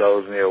just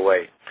blows me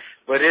away.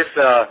 But it's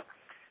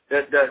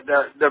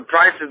the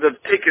prices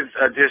of tickets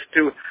are just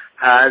too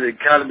high. The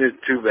economy is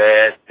too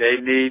bad. They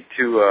need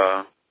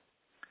to,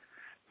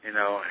 you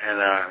know,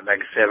 and like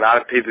I said, a lot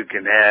of people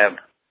can have,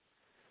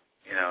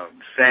 you know,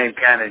 same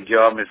kind of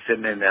enjoyment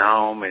sitting in their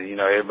home, and, you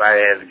know,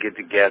 everybody has to get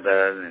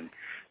together, and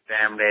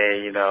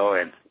family, you know,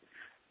 and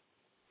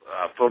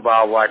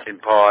football watching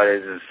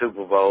parties and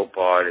Super Bowl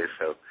parties.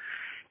 So,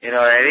 you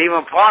know, and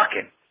even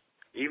parking.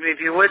 Even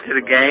if you went to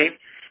the game,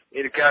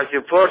 it cost you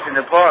a fortune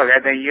to park. I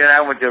think you and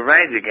I went to a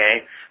Ranger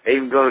game. They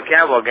even go to a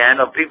Cowboy game. I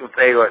know people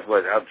pay, up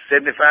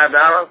 $75,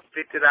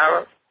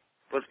 $50?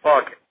 What's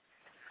parking?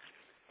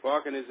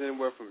 Parking is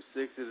anywhere from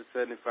 $60 to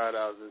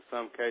 $75 in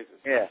some cases.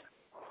 Yeah.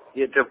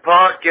 You to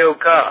park your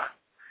car,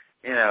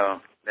 you know,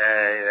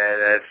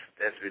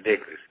 that's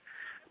ridiculous.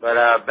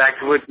 But back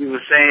to what you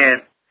were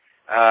saying,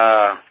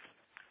 I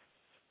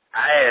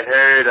had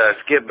heard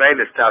Skip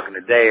Bayless talking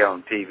today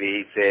on TV.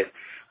 He said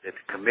that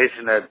the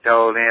commissioner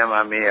told him,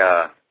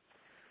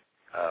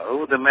 who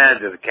was the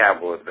manager of the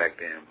Cowboys back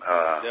then?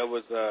 That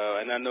was,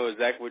 and I know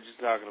exactly what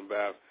you're talking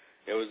about.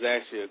 It was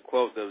actually a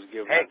quote that was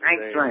given out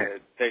today.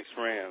 Tex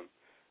Schramm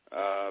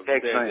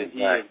said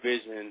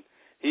that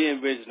he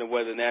envisioned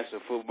where the National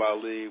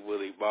Football League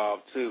will evolve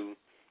to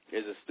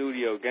is a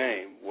studio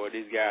game where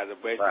these guys are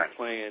basically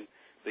playing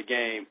the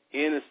game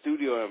in a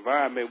studio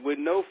environment with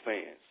no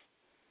fans.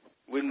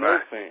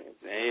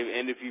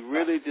 And if you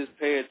really just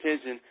pay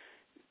attention,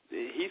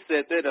 he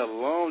said that a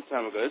long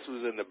time ago. This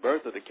was in the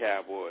birth of the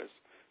Cowboys.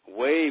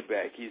 Way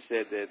back, he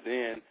said that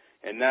then.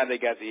 And now they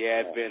got the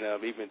advent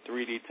of even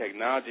 3D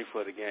technology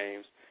for the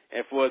games.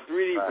 And for a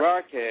 3D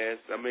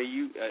broadcast, I mean,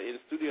 you in a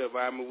studio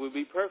environment would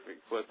be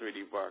perfect for a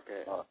 3D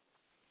broadcast. All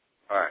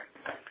right.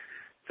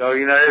 So,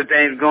 you know,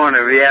 everything's going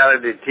to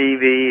reality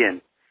TV,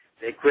 and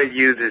they quit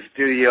using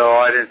studio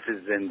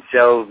audiences and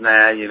shows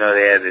now. You know,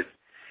 they have this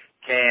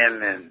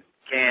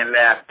canned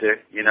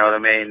laughter, you know what I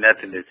mean?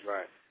 Nothing that's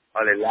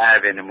hardly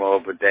live anymore,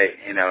 but they,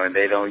 you know, and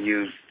they don't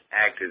use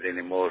actors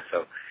anymore.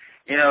 So,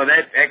 you know,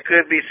 that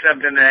could be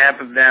something that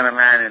happens down the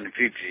line in the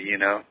future, you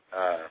know.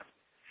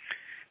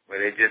 Where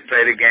they just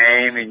play the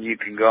game and you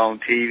can go on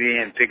TV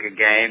and pick a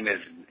game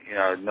that's, you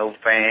know, no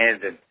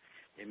fans, and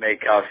it may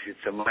cost you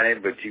some money,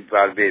 but you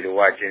probably be able to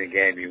watch any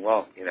game you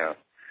want, you know.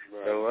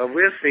 Right. So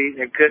we'll see.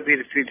 It could be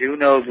the future. Who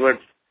knows what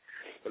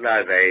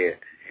lies ahead,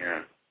 you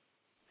know.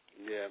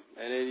 Yeah,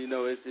 and then, you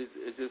know, it's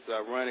just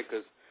ironic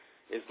because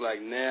it's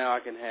like now I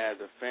can have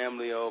the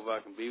family over.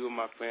 I can be with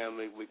my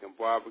family. We can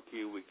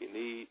barbecue. We can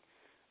eat.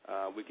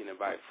 We can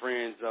invite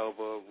friends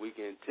over. We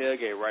can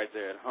tailgate right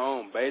there at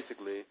home,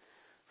 basically,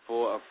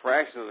 for a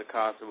fraction of the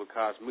cost it would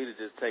cost me to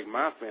just take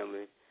my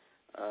family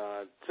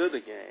to the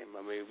game.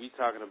 I mean, we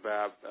talking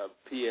about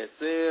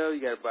PSL.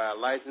 You got to buy a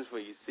license for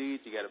your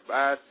seats. You got to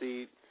buy a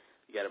seat.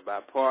 You got to buy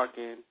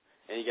parking,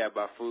 and you got to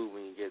buy food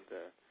when you get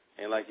there.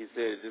 And like you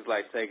said, it's just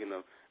like taking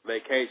them.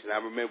 vacation. I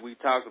remember we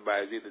talked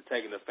about it, either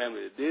taking the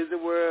family to Disney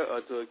World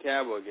or to a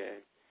Cowboy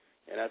game.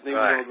 And I think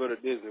we're going to go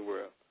to Disney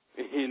World.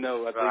 You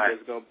know, I think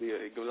there's going to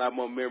be a lot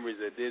more memories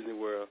at Disney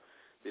World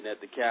than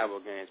at the Cowboy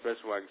game,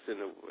 especially when I can sit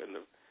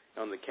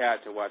on the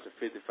couch and watch a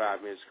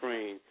 55-inch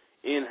screen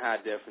in high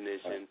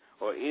definition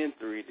or in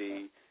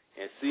 3D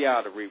and see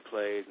all the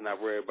replays and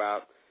not worry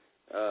about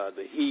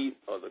the heat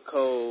or the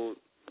cold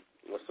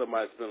or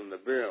somebody spilling the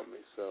beer on me.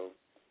 So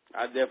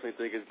I definitely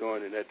think it's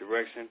going in that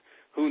direction.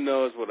 Who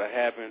knows what will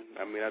happen?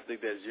 I mean, I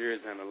think that's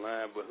years down the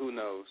line, but who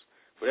knows?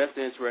 But that's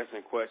the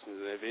interesting questions.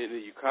 And if any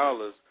of you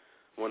callers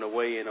want to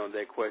weigh in on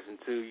that question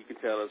too, you can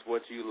tell us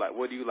what you like.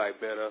 What do you like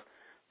better,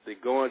 the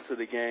going to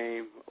the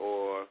game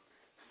or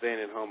staying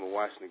at home and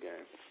watching the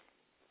game?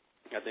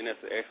 I think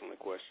that's an excellent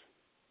question.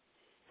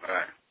 All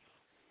right.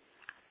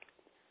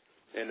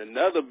 And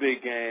another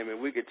big game,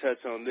 and we could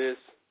touch on this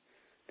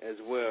as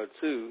well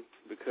too,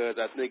 because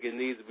I think it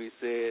needs to be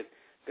said,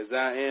 because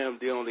I am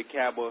the only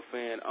Cowboy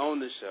fan on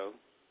the show,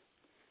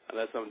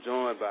 unless I'm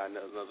joined by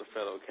another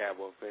fellow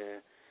Cowboy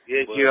fan.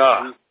 Yes, you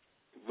are.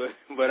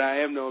 But I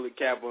am the only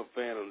Cowboy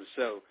fan on the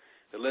show.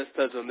 So let's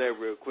touch on that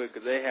real quick,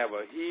 because they have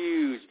a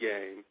huge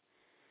game.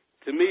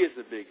 To me, it's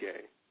a big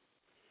game.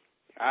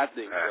 I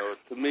think so.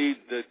 To me,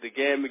 the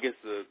game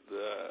against the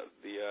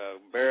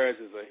Bears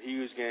is a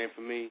huge game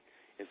for me.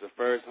 It's the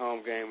first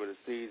home game of the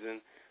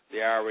season.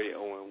 They're already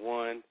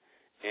 0-1,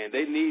 and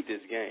they need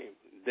this game.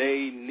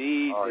 They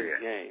need this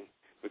game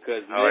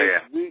because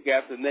next week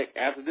after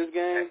this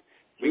game,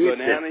 we go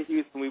down to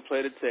Houston. We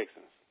play the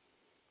Texans.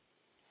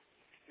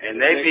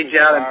 And they beat you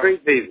out in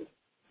preseason.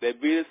 They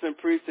beat us in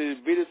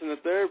preseason. Beat us in the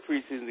third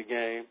preseason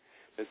game.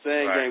 The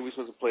same game we're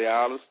supposed to play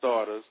all the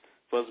starters.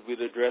 Supposed to be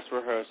the dress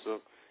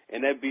rehearsal,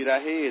 and they beat our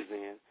heads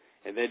in.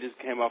 And they just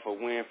came off a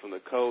win from the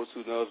Colts.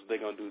 Who knows what they're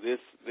gonna do this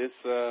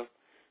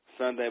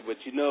Sunday?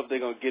 But you know if they're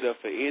gonna get up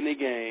for any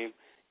game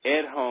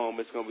at home,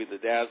 it's gonna be the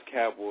Dallas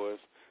Cowboys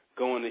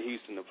going to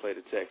Houston to play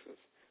the Texans.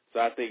 So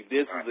I think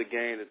this is a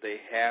game that they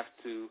have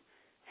to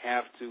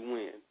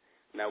win.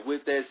 Now,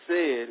 with that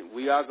said,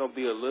 we are going to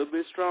be a little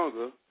bit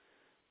stronger,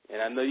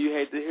 and I know you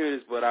hate to hear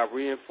this, but our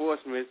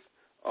reinforcements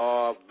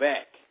are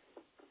back.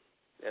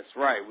 That's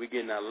right. We're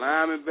getting our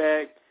linemen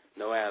back.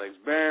 No Alex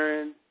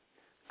Barron,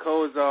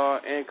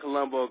 Kozar, and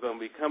Colombo are going to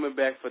be coming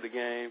back for the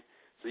game.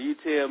 So you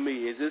tell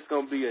me, is this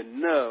going to be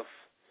enough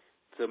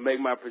to make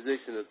my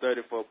prediction of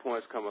 34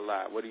 points come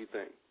alive? What do you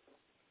think?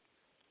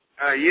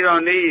 You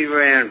don't need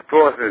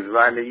reinforcements,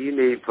 Rodney. You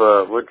need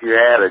for what you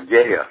had a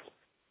jail.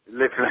 It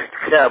looks like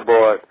the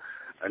Cowboys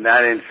are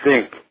not in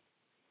sync,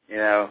 you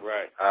know.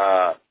 Right.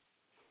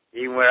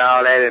 Even with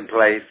all that in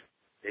place,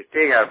 they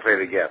still got to play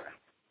together.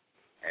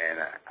 And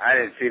I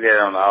didn't see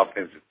that on the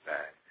offensive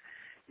side.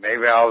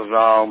 Maybe I was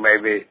wrong,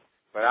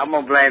 but I'm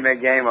going to blame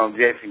that game on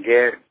Jason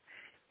Garrett.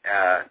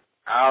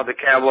 All the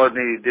Cowboys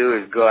need to do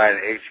is go out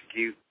and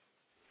execute.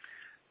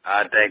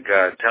 I think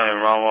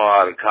Tony Romo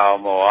ought to call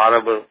more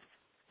audible.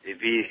 If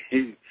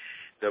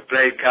the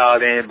play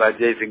called in by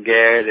Jason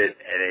Garrett and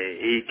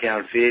he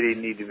can't see it,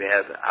 he needs to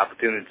have the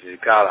opportunity to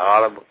call it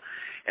audible.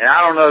 And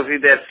I don't know if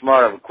he's that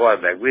smart of a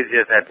quarterback. We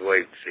just have to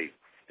wait and see.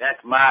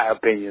 That's my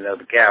opinion of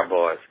the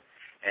Cowboys.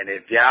 And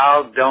if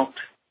y'all don't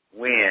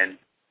win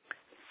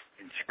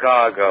in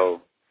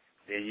Chicago,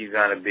 then you're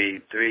going to be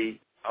 0-3,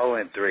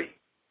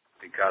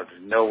 because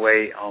there's no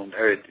way on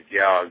earth that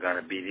y'all are going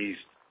to beat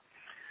Houston.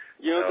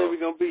 You don't think we're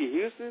going to beat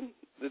Houston,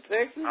 the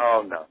Texans?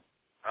 Oh, no.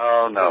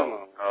 Oh,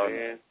 no.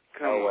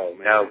 Come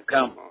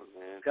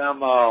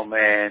on,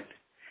 man.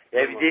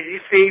 Did you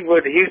see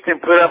what Houston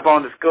put up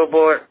on the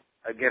scoreboard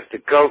against the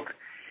Colts?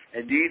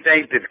 And do you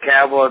think that the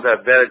Cowboys are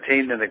a better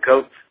team than the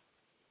Colts?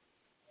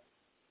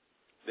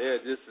 They're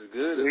just as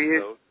good as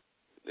the Colts.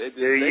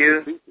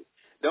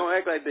 Don't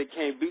act like they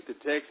can't beat the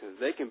Texans.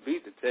 They can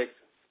beat the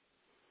Texans.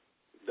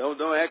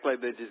 Don't act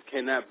like they just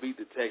cannot beat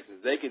the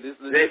Texans. They can.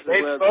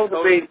 They're supposed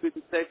to beat the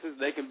Texans.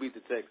 They can beat the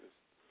Texans.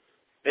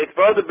 They're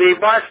supposed to beat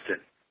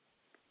Washington.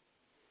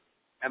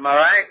 Am I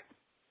right?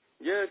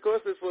 Yeah, of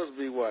course they're supposed to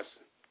beat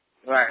Washington.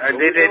 Right.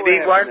 Did they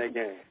beat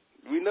Washington?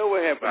 We know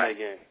what happened in that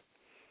game.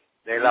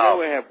 They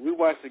lost. We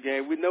watched the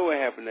game. We know what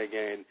happened in that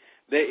game.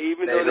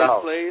 Even though they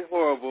played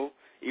horrible,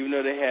 even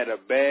though they had a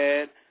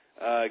bad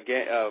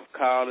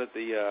call at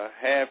the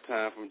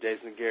halftime from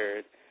Jason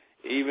Garrett,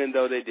 even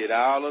though they did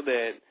all of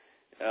that,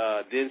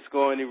 didn't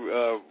score any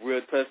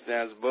real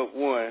touchdowns but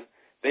one,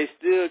 they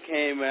still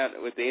came out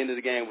at the end of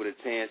the game with a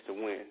chance to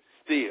win.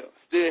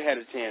 Still had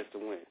a chance to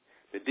win.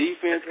 The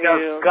defense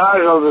held.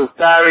 Cardinals are a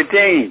sorry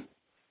team.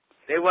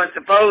 They weren't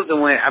supposed to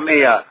win.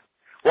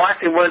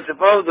 Washington wasn't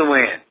supposed to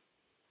win.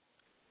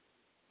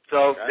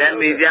 So that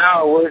means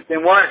y'all are worse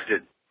than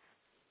Washington.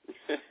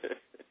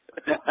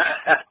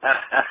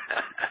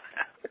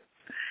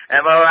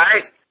 Am I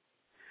right?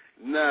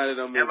 No, they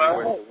don't mean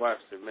worse than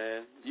Washington,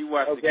 man. You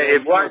watch the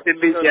game. If Washington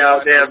beats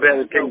y'all, they're a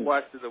better team.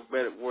 Washington's a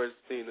worse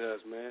team than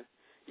us, man.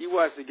 You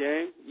watch the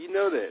game. You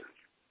know that.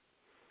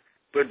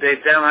 But they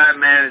somehow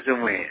managed to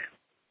win.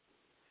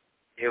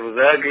 It was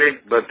ugly,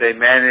 but they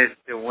managed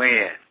to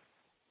win.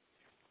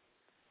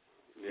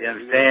 You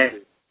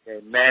understand?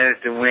 They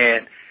managed to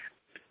win.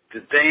 The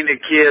thing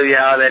that killed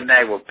y'all that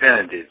night were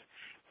penalties,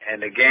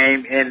 and the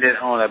game ended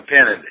on a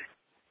penalty.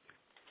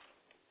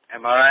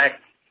 Am I right?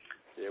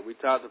 Yeah, we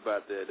talked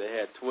about that. They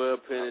had 12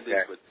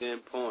 penalties for 10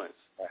 points.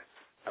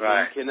 I mean,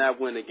 you cannot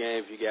win the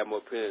game if you got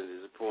more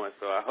penalties than points.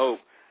 So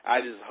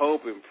I just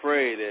hope and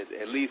pray that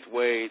at least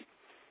Wade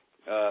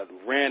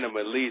ran them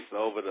at least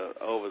over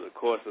the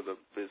course of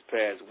this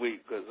past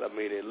week. Because I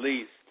mean, at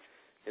least,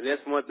 and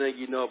that's one thing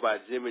you know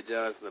about Jimmy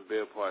Johnson and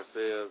Bill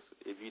Parcells.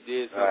 If you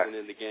did something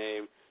in the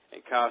game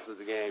and cost us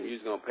the game, you're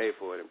just gonna pay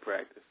for it in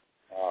practice.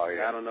 Oh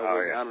yeah. I don't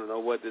know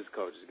what this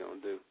coach is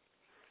gonna do.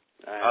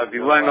 If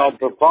you wasn't gonna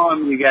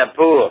perform, you got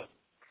pulled.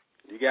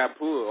 You got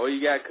pulled, or you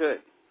got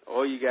cut.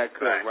 Or you got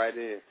cut right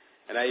in.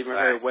 And I even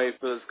heard Wade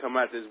Phillips come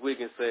out this week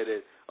and say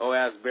that,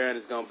 Alex Barron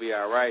is going to be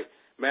all right.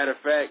 Matter of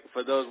fact,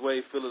 for those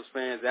Wade Phillips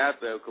fans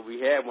out there, because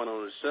we had one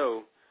on the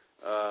show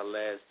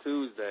last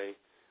Tuesday,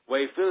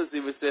 Wade Phillips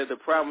even said the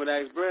problem with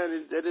Alex Barron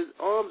is that his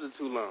arms are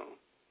too long.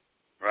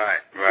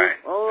 Right.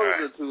 His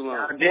arms are too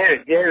long.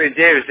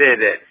 Jerry said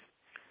that.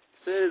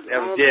 Said his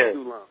arms are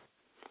too long.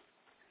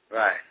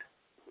 Right.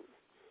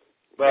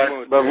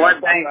 But one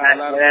thing,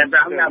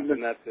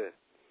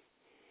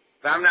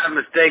 if I'm not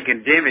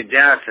mistaken, Jimmy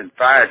Johnson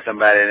fired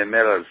somebody in the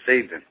middle of the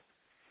season.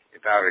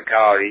 If I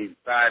recall, he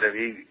fired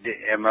him.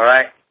 Am I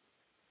right?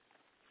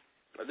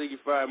 I think he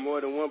fired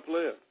more than one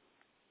player.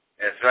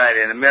 That's right,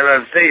 in the middle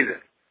of the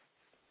season.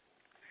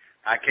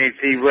 I can't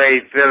see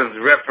Wade Phillips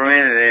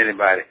refereeing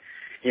anybody.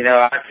 You know,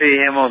 I see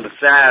him on the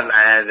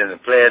sidelines and the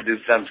player do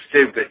something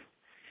stupid.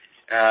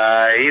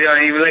 He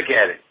don't even look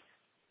at it.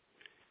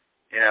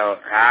 You know,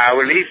 I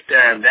would at least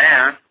turn him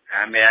down.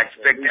 I mean, I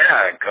expect that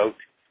out of a coach.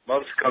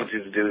 Most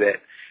coaches do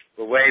that.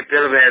 But Wade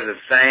Phillips has the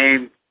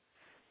same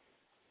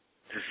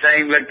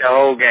look the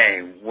whole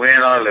game,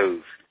 win or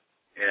lose,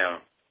 you know.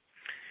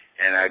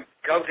 And a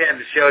coach has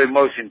to show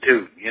emotion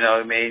too, you know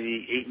what I mean?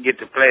 He can get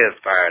the players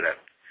fired up.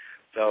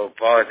 So as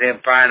far as him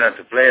firing up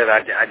the players,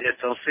 I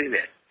just don't see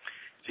that.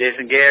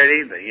 Jason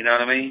Garrett either, you know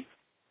what I mean?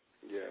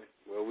 Yeah.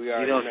 Well,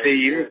 you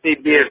didn't see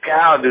Bill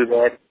Cowell do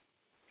that.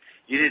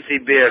 You didn't see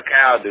Bill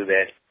Cowell do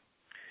that,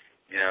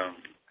 you know.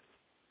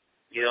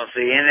 You don't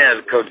see any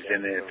other coaches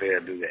in the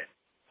NFL do that.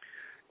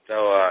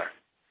 So,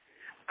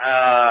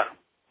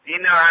 you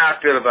know how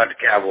I feel about the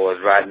Cowboys,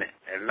 Rodney.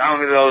 As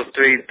long as those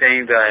three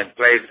things are in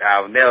place,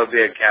 I'll never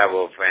be a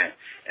Cowboy fan.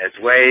 That's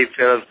Wade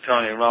Phillips,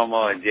 Tony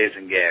Romo, and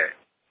Jason Garrett.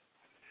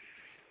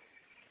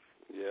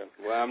 Yeah,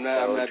 well, I'm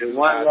not too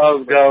one of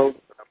those go.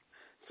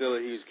 Still a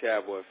huge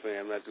Cowboy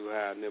fan. I'm not too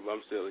high on them, but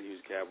I'm still a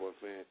huge Cowboy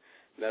fan.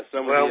 Now,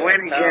 some of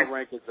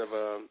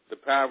the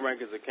power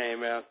rankings that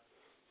came out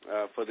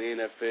for the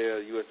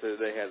NFL, USA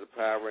Today has the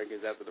power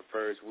rankings after the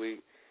first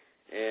week,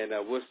 and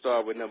we'll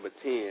start with number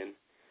 10.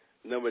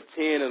 Number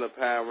 10 on the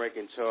power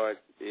ranking chart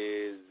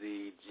is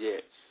the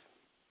Jets.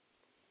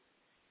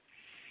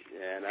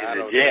 And I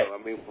don't know.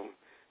 I mean,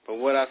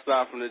 from what I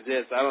saw from the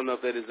Jets, I don't know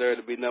if they deserve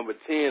to be number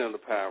 10 on the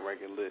power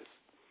ranking list.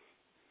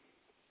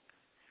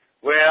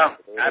 Well,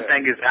 I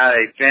think it's how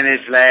they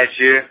finished last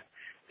year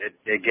that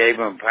they gave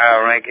them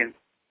power ranking.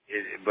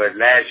 But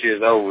last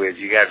year's over with.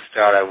 You got to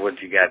start out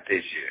what you got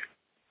this year.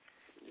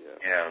 Yeah.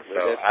 You know,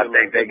 so I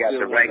think they got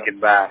the ranking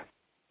by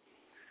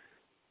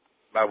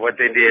what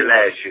they did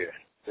last year.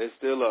 They're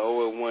still a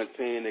 0-1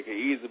 team. They could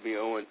easily be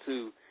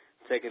 0-2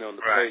 taking on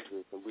the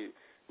Patriots. And we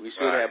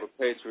should have a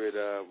Patriot.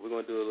 We're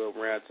going to do a little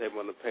round table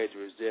on the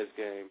Patriots-Jets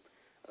game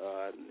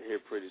here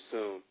pretty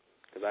soon.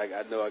 Because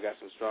I know I got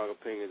some strong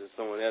opinions, and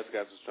someone else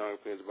got some strong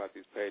opinions about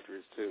these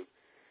Patriots, too.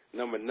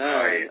 Number 9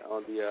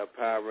 on the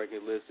power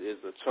ranking list is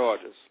the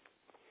Chargers,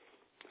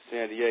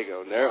 San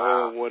Diego. And they're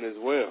 0-1 as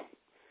well.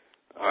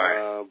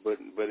 But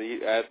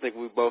I think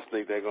we both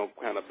think they're going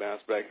to kind of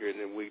bounce back here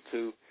in week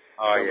 2.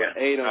 Number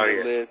 8 on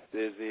the list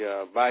is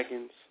the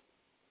Vikings.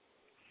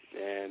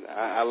 And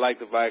I like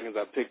the Vikings.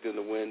 I picked them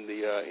to win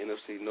the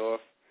NFC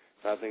North,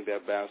 so I think they'll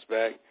bounce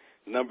back.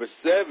 Number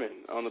 7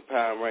 on the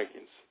power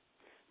rankings,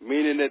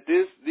 meaning that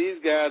these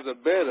guys are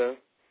better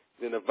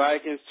than the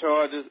Vikings,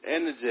 Chargers,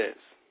 and the Jets.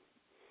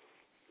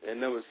 And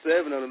number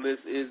 7 on the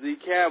list is the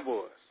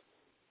Cowboys.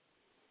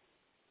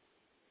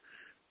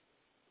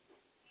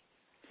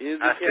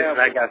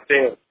 Like I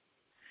said,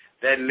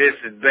 that list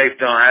is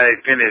based on how they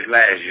finished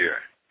last year.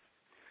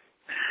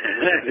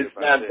 It's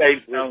not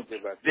based on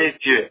this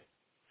year.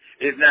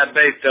 It's not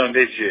based on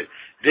this year.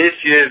 This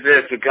year's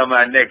list will come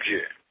out next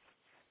year.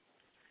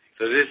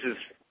 So this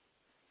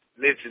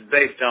is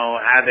based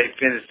on how they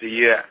finished the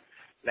year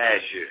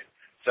last year.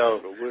 So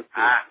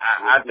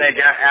I think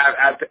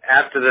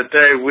after the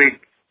third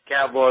week,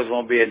 Cowboys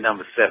won't be at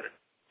number 7.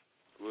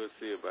 We'll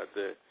see about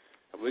that.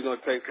 We're going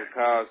to take some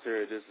calls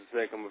here in just a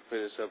second. I'm going to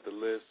finish up the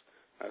list.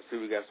 I see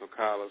we got some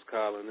callers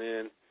calling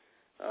in.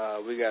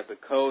 We got the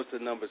Colts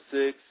at number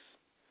 6,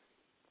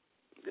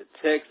 the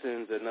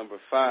Texans at number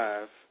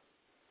 5.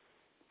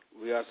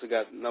 We also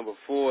got number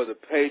 4, the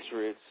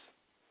Patriots,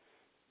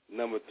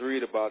 number 3,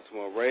 the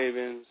Baltimore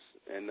Ravens,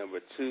 and number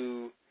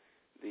 2,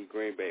 the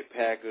Green Bay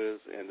Packers.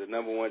 And the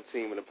number 1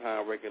 team on the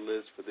power ranking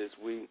list for this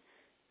week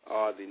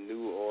are the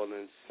New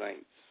Orleans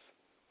Saints.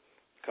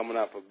 Coming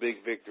off a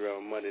big victory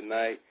on Monday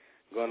night,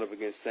 going up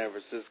against San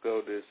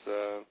Francisco this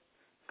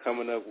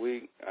coming up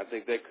week. I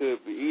think they could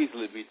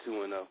easily be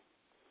 2-0. Well,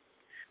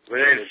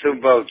 they're the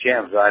Super Bowl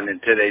champs, right,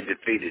 until they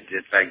defeated,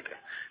 just like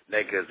the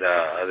Lakers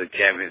other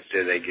champions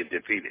till they get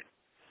defeated.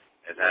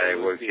 That's how they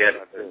work. You have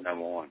to put them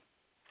number one.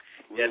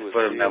 You have to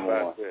put them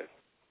number one.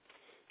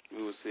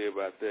 We will see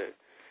about that.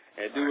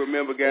 And do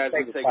remember, guys,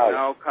 we're taking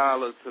all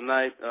callers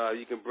tonight.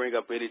 You can bring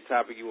up any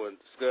topic you want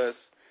to discuss.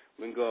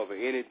 We can go over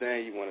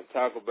anything you want to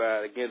talk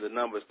about. Again, the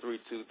number is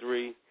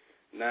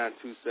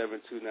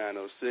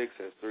 323-927-2906.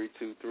 That's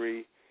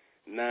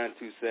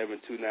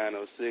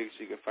 323-927-2906.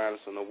 You can find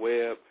us on the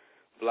web,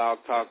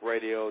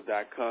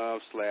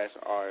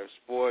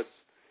 blogtalkradio.com/rfsports.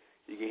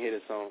 You can hit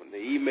us on the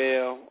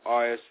email,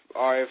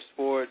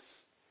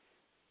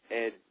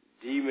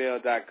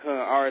 rfsports@gmail.com,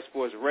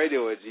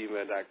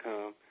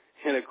 rfsportsradio@gmail.com.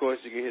 And, of course,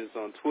 you can hit us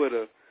on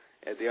Twitter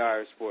at the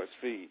RF Sports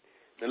feed.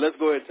 Now, let's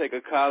go ahead and take a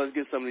call. Let's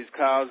get some of these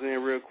calls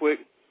in real quick.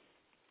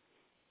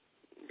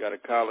 Got a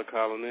caller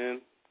calling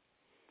in.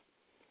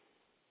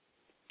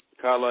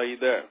 Caller, are you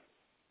there?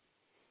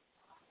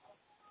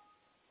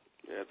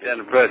 Yeah, you have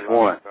to press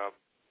 1.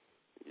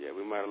 Yeah,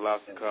 we might have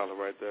lost the caller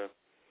right there.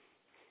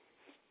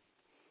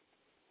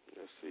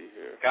 Let's see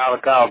here. Call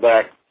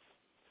back.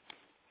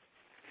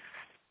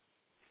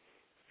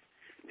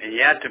 And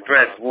you have to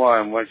press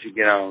 1 once you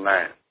get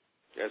online.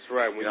 That's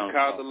right. When you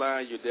call the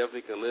line, you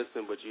definitely can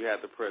listen, but you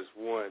have to press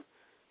 1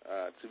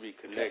 to be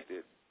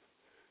connected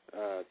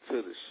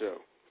to the show.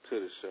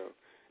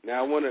 Now,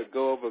 I want to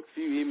go over a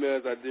few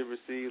emails I did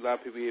receive. A lot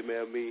of people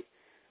emailed me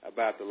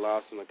about the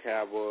loss on the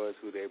Cowboys,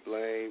 who they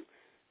blame.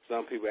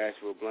 Some people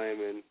actually were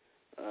blaming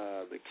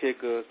the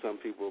kicker. Some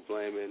people were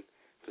blaming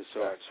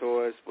Tashard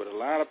Choice. But a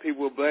lot of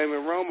people were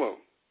blaming Romo.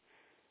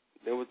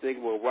 They were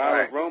thinking, well, why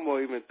would Romo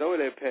even throw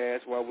that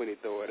pass? Why wouldn't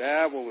he throw it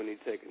out? Why wouldn't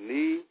he take a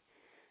knee?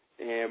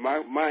 And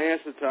my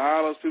answer to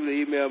all those people that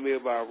emailed me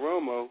about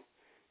Romo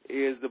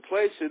is the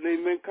play shouldn't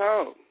even been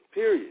called,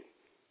 period.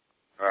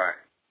 All right.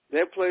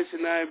 That play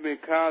should not have been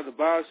called. The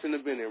ball shouldn't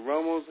have been in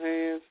Romo's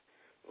hands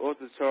or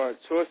Tashard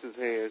Choice's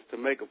hands to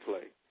make a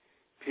play,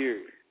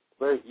 period.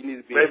 But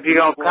if you're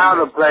going to call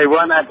the play,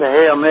 why not the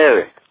Hail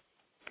Mary?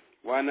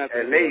 Why not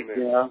the Hail Mary?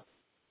 You know?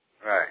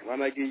 Right. Why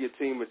not give your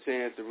team a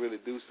chance to really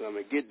do something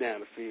and get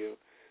down the field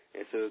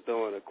instead of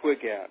throwing a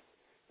quick out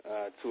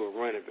to a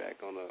running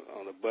back on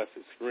a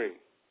busted screen?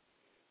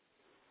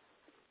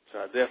 So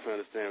I definitely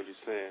understand what you're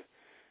saying.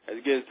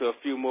 Let's get into a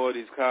few more of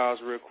these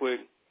calls real quick.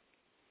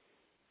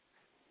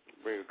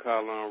 Bring a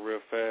call on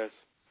real fast.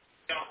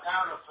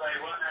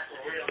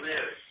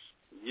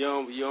 You're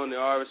on the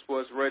RF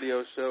Sports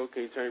Radio Show.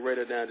 Can you turn your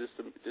radio down just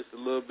a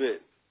little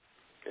bit?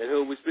 And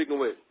who are we speaking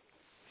with?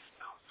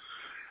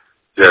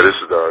 Yeah, this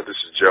is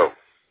Joe.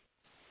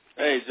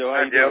 Hey, Joe.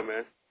 How you doing,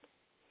 man?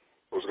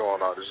 What's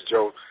going on? This is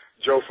Joe.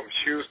 Joe from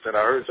Houston.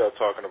 I heard y'all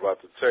talking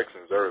about the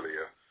Texans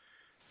earlier,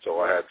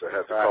 so I had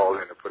to call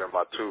in and put in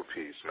my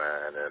 2-piece,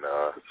 man. And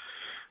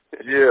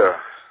yeah,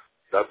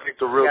 I think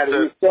the real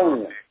test.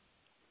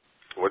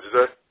 What'd you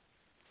say?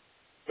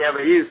 Yeah,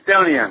 but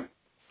Houstonian.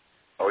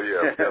 Oh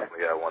yeah,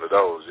 definitely had one of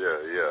those.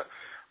 Yeah.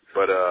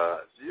 But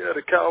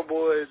the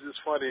Cowboys. It's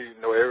funny,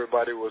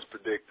 everybody was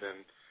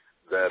predicting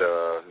that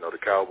the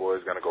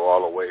Cowboys going to go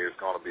all the way. It's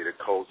going to be the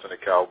Colts and the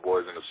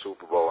Cowboys in the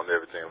Super Bowl and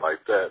everything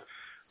like that.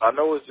 I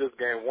know it's just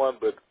game 1,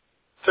 but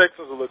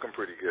Texans are looking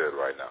pretty good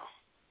right now.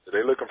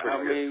 They're looking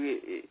pretty good. I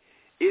mean,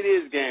 it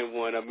is game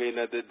 1. I mean,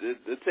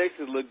 the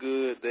Texans look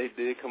good. They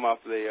did come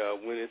off their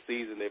winning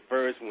season, their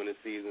first winning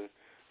season,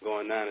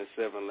 going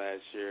 9-7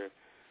 last year.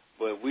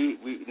 But we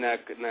now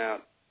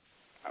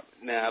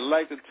I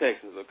like the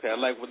Texans. Okay, I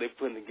like what they're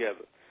putting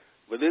together.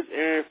 But this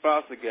Aaron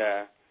Foster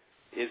guy.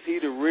 Is he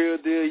the real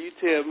deal? You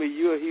tell me,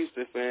 you're a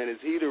Houston fan. Is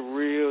he the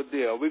real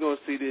deal? Are we going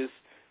to see this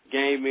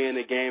game in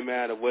and game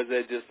out, or was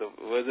that just a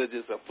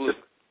fluke?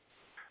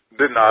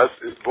 No,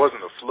 it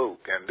wasn't a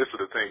fluke. And this is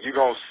the thing. You're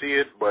going to see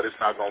it, but it's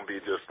not going to be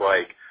just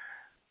like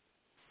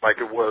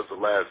it was the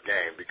last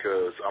game,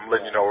 because I'm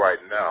letting you know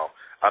right now,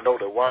 I know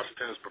that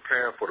Washington is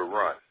preparing for the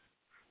run,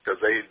 because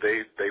they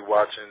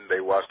watched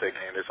that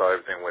game. They saw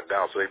everything went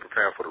down, so they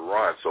preparing for the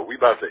run. So we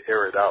about to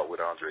air it out with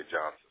Andre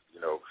Johnson,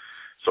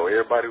 So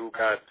everybody who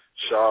got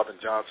Schaub and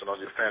Johnson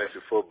on your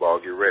fantasy football,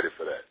 get ready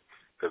for that,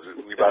 because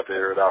we about to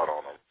air it out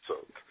on them. So,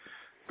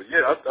 but yeah,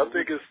 I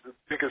think it's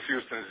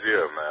Houston's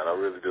year, man. I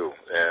really do,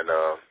 and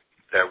I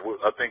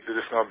think that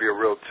it's going to be a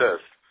real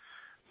test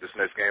this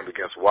next game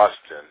against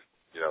Washington,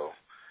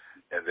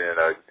 and then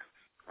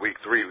week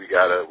 3 we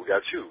got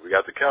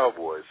the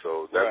Cowboys.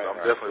 So I'm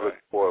definitely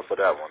looking forward for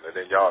that one. And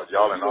then y'all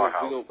in our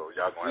house, so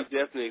y'all going. We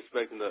definitely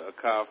expecting a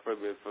call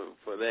from me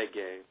for that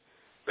game.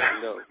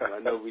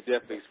 I know we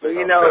definitely expect for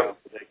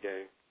that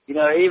game.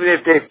 Even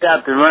if they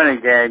stop the running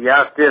game,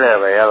 y'all still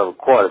have a hell of a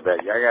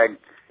quarterback. Y'all got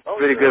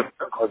pretty good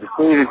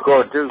receiving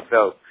core too.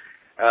 So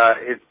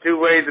it's 2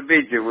 ways to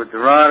beat you, with the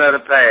run or the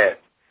pass.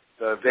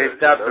 So if they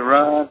stop the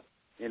run,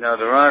 the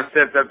run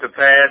sets up the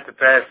pass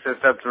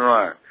sets up the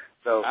run.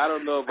 So I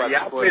don't know about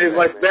y'all the pretty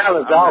much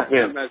balanced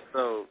offense.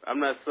 I'm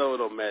not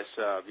sold on Matt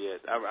Schaub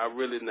yet. I'm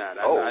really not.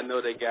 I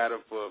know they got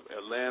him for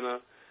Atlanta,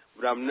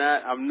 but I'm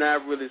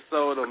not really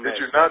sold on Matt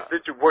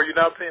Schaub. Were you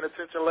not paying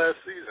attention last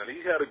season?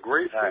 He had a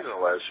great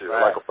season last year,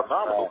 like a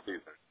phenomenal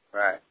season.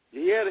 Right.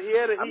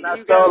 I'm not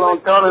sold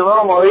on Tony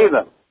Romo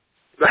either.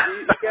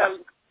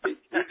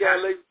 He got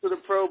elected to the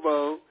Pro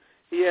Bowl.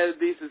 He had a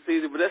decent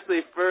season, but that's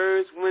their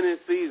first winning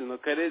season.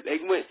 Okay, they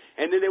went,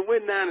 and then they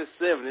went 9-7.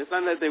 It's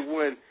not like they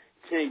won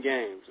 10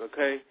 games.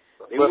 Okay,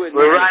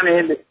 we're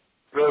running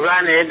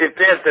in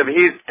defense of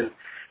Houston.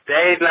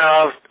 They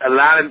lost a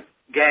lot of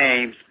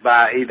games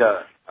by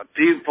either a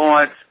few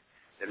points,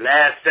 the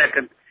last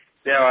second.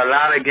 There were a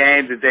lot of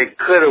games that they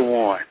could have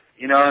won.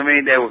 You know what I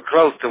mean? They were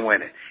close to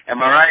winning.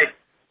 Am I right?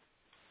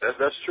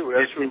 That's true.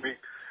 That's true.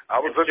 I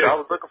was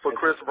looking for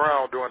Chris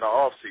Brown during the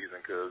off season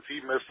because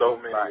he missed so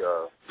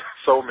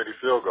many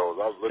field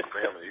goals. I was looking for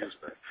him in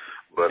Houston,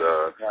 but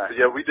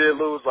yeah, we did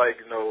lose like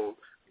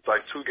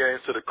 2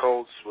 games to the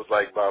Colts was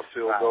like by a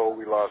field goal.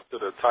 We lost to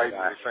the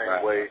Titans the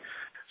same way.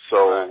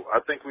 So I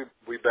think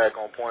we back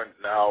on point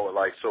now.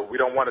 Like, so we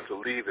don't want it to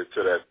leave it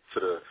to the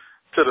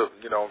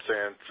you know what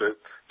I'm saying,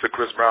 to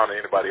Chris Brown or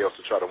anybody else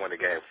to try to win the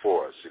game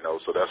for us. You know,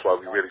 so that's why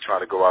we really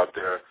trying to go out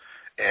there.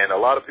 And a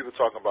lot of people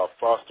talking about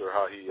Foster,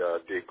 how he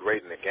did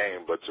great in the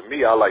game. But to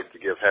me, I like to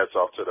give hats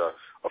off to the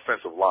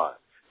offensive line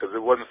because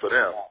it wasn't for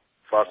them.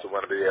 Foster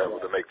wouldn't be able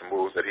to make the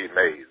moves that he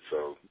made.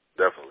 So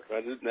definitely.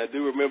 I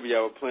do remember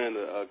y'all were playing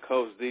the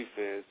Colts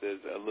defense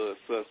as a little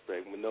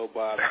suspect with no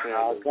Bob Sanders.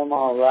 Oh, come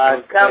on,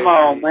 Rod. Come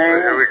on,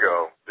 man. There we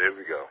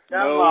go.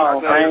 Come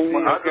on, man.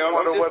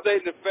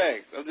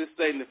 I'm just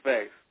stating the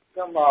facts.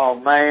 Come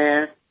on,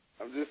 man.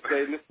 I'm just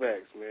stating the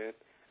facts, man.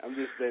 I'm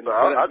just stating the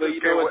facts. But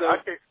you know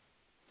what?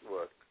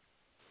 What?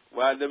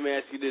 Well, let me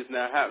ask you this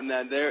now.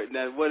 Now,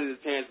 what are the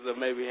chances of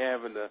maybe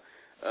having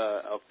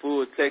a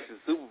full Texas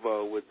Super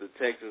Bowl with the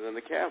Texans and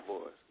the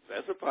Cowboys?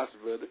 That's a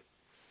possibility.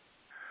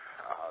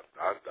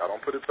 I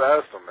don't put it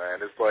past them,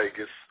 man.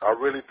 I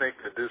really think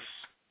that this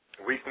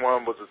week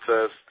 1 was a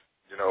test.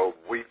 You know,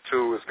 week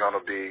 2 is going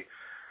to be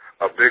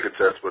a bigger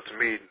test. But to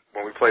me,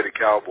 when we play the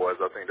Cowboys,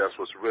 I think that's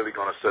what's really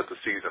going to set the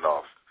season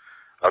off.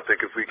 I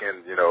think if we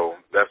can, you know,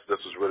 that's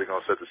what's really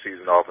going to set the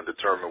season off and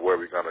determine where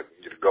we're going to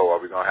go.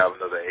 Are we going to have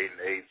another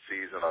 8-8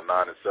 season or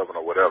 9-7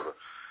 or whatever?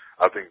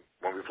 I think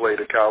when we play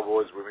the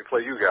Cowboys, when we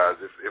play you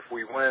guys, if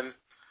we win,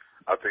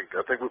 I think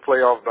we play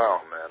off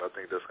bound, man. I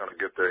think that's going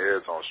to get their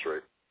heads on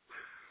straight.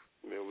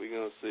 Yeah, we're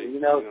going to see. You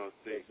know,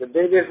 the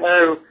biggest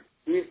hurdle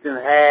Houston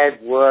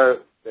had was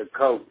the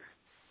coach.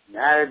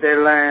 Now that they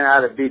learned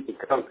how to beat the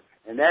coach,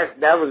 and that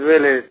was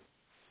really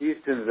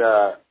Houston's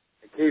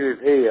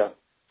Achilles heel.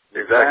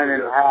 Exactly.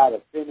 Learning how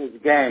to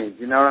finish games,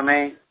 you know what I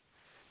mean?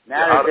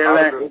 Now that they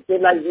learn,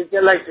 it's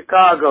just like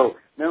Chicago.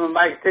 Remember,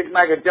 it took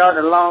Michael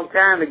Jordan a long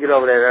time to get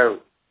over that hurdle.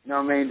 You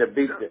know what I mean? To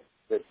beat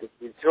the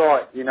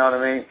Detroit, you know what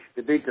I mean?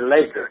 To beat the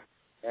Lakers.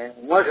 And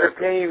once the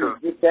team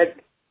get that,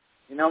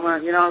 you know what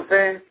I'm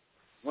saying?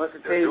 Once the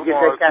team get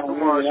that kind of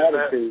winning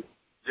attitude.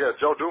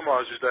 Joe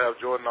Dumars used to have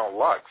Jordan on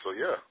lock, so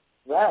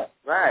yeah.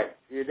 Right.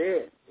 You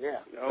did, yeah.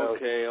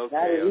 Okay. Now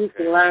that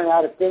Houston learn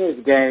how to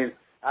finish games,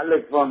 I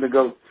look for them to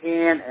go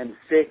 10-6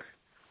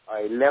 or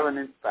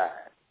 11-5.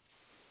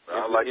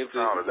 I like the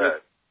sound of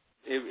that.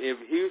 If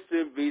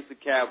Houston beats the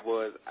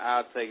Cowboys,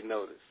 I'll take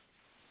notice.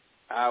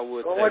 I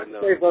would take notice.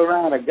 What's the for a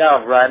round of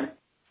golf, Rodney?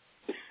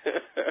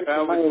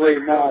 I would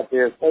take out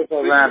there. Take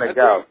a round of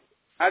golf.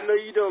 I know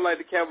you don't like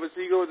the Cowboys,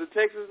 so you go with the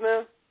Texans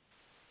now?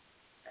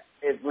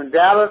 When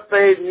Dallas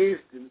plays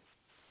Houston,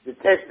 the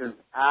Texans,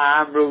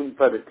 I'm rooting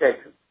for the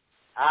Texans.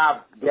 I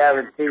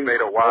guarantee you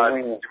made a wise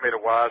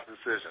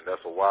decision.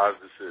 That's a wise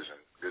decision.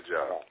 Good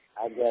job.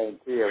 I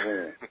guarantee a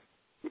win.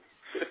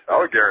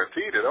 I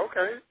guaranteed it.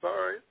 Okay, all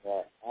right.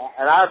 Yeah.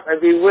 And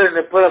I'd be willing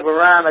to put up a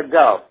round of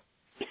golf.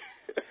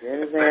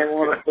 Any man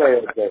want to play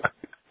with that?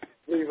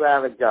 3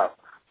 rounds of golf.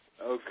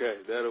 Okay,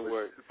 that'll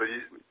work. But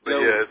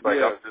yeah, it's like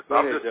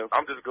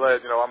I'm just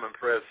glad. You know, I'm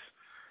impressed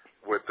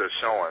with the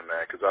showing,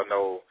 man, because I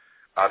know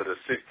out of the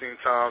 16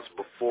 times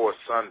before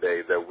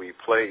Sunday that we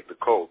played the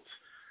Colts,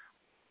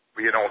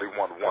 we had only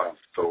won once.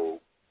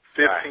 So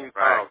 15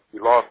 times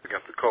we lost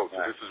against the Colts. So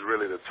this is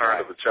really the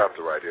turn of the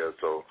chapter right here.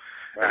 So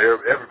and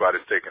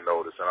everybody's taking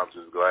notice, and I'm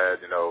just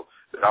glad, you know,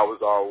 that I was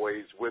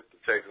always with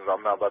the Texans.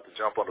 I'm not about to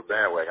jump on the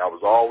bandwagon. I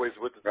was always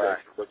with the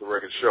Texans. Let the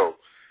record show.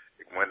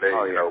 When they,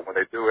 you know, when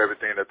they do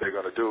everything that they're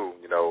going to do,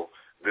 you know,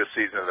 this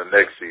season and the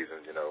next season,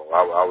 you know,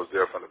 I was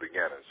there from the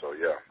beginning. So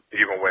yeah,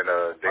 even when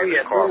Billy,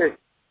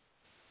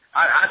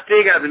 I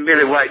still got the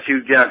Billy White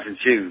Shoe Johnson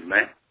shoes,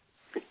 man.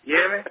 You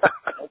hear me?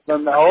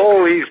 From the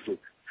old Eastern.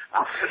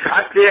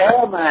 I still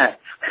have mine.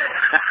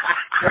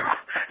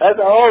 That's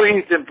the old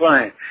Eastern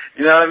playing.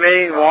 You know what I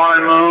mean?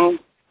 Warren Moon.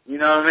 You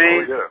know what I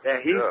mean?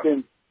 That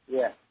Houston.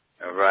 Yeah.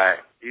 All right.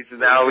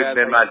 Houston's always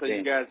been my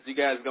team. You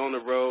guys go on the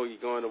road. You're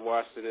going to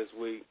Washington this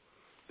week.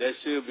 That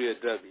should be a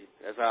W.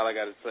 That's all I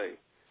got to say.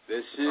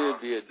 That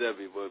should be a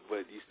W,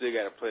 but you still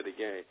got to play the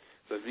game.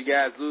 So if you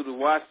guys lose to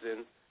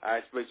Washington, I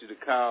expect you to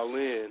call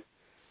in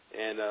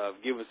and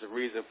give us a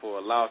reason for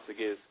a loss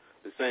against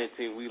the same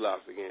team we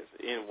lost against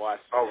in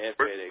Washington.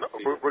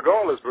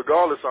 Regardless,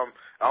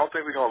 I don't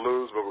think we're gonna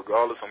lose, but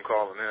regardless, I'm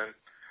calling in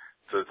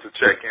to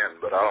check in.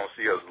 But I don't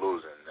see us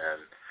losing,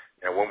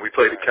 and when we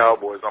play the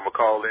Cowboys, I'm gonna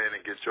call in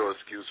and get your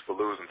excuse for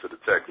losing to the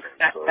Texans.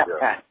 So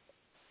yeah.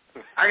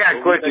 I got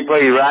a question for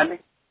you, Rodney.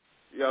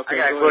 Okay,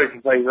 I got a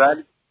question for you,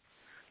 Rodney.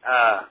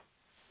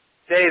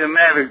 Say the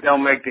Mavericks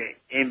don't make the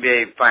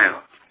NBA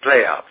Finals,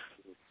 playoffs,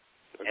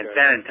 and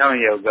San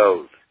Antonio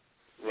goes.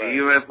 Right. Do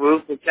you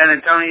root for San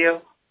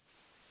Antonio?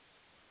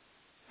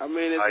 I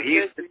mean,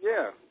 it's Texas,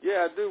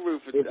 yeah, I do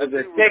root for. If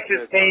the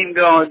Texas team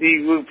going, do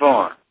you root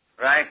for them,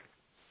 right?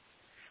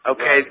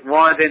 Okay, Right.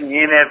 one's in the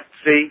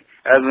NFC,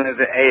 other than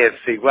the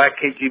AFC. Why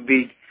can't you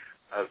be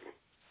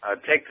a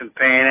Texas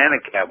fan and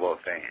a Cowboy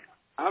fan?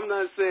 I'm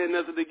not saying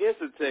nothing against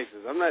the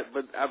Texans. I'm not,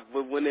 but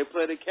when they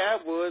play the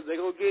Cowboys, they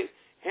gonna get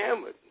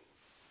hammered.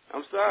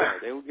 I'm sorry,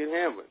 they will get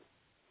hammered.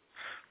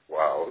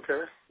 Wow.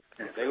 Okay.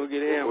 They gonna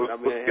get hammered.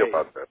 We'll see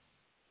about that.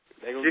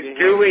 They gonna get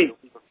 2 weeks.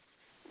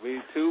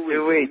 We 2 weeks.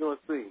 We're gonna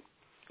see.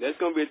 That's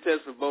gonna be a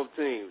test for both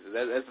teams.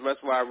 That's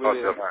why I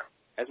really.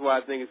 That's why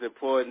I think it's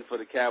important for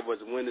the Cowboys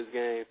to win this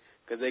game,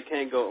 because they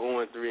can't go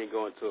 0-3 and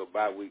go into a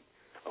bye week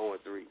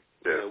 0-3.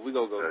 Yeah. So we're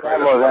gonna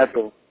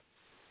go.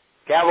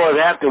 Cowboys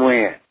have to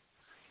win.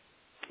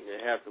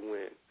 They have to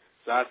win.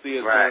 So I see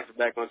us bouncing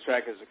back on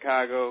track in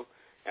Chicago.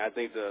 And I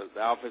think the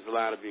offensive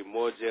line will be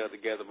more gelled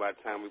together by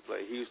the time we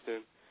play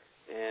Houston.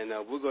 And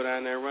we'll go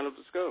down there and run up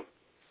the score.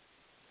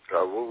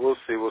 We'll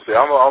see.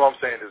 All I'm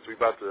saying is we're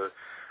going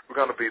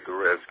to beat the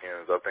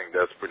Redskins. I think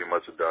that's pretty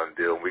much a done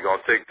deal. We're going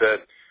to take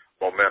that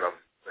momentum,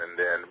 and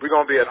then we're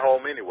going to be at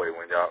home anyway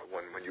when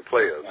you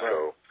play us.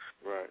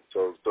 Right.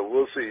 So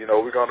we'll see.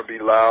 We're going to be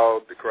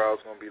loud. The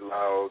crowd's going to be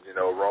loud.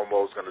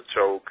 Romo's going to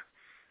choke,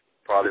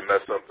 probably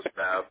mess up the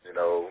snap.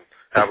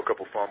 Have a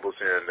couple fumbles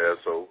here and there.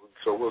 So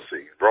we'll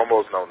see.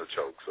 Romo's known to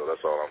choke, so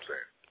that's all I'm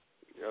saying.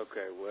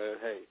 Okay. Well,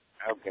 hey.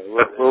 Okay.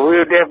 Well,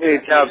 we'll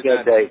definitely talk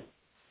that day.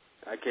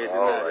 I can't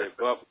deny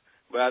that.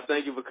 But I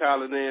thank you for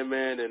calling in,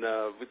 man, and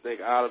we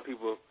thank all the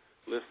people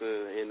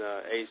listening in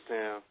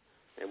H-Town,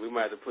 and we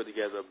might have to put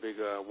together a big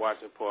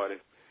watching party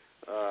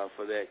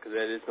for that, because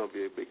that is going to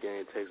be a big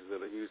game, Texas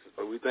and Houston.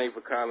 So we thank you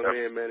for calling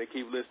in, man, and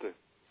keep listening.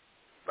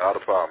 Not a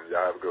problem.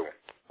 Y'all have a good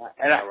one.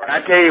 And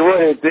I tell you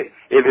what,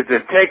 if it's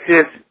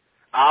a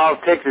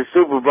all-Texas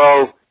Super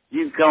Bowl,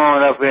 you can come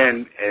on up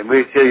and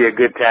we'll show you a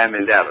good time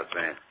in Dallas,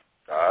 man.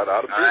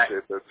 I'd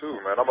appreciate that, too,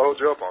 man. I'm going to hold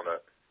you up on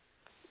that.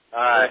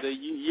 All right.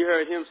 You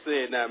heard him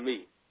say it, not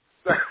me.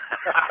 You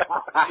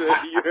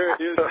heard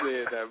him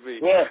say it, not me.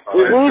 Yeah,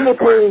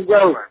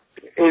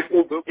 if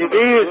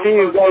either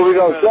team go, we're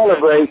going to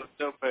celebrate.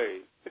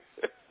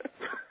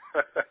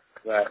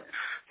 Right.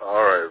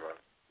 All right, man.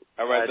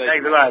 All right,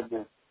 thanks a lot,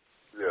 man.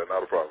 Yeah,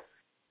 not a problem.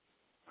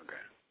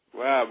 Okay.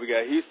 Wow, we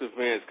got Houston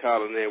fans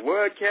calling in.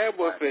 Where are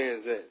Cowboy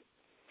fans at?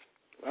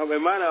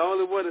 Am I the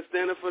only one to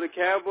stand up for the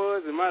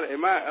Cowboys? Am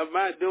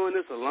I doing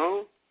this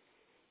alone?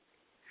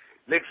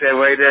 Looks that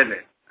way, doesn't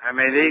it? I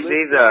mean,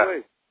 these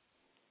are,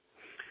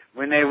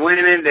 when they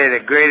winning, they're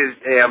the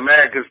greatest, they're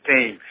America's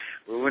team.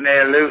 But when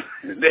they lose,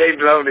 they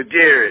blow the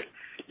jury.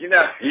 You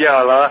know how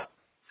y'all are.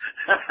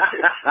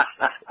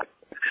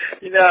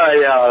 You know how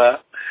y'all are.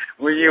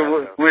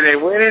 When they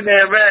winning,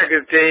 they're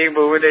America's team,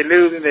 but when they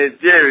losing, they're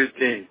Jerry's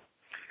team.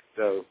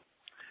 So,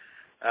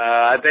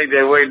 I think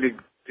they're waiting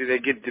till they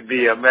get to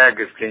be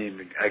America's team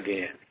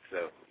again.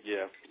 So.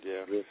 Yeah.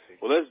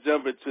 Well, let's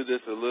jump into this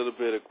a little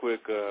bit of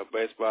quick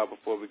baseball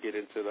before we get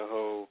into the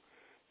whole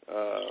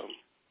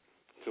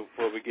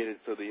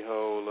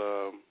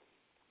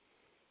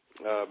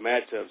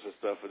matchups and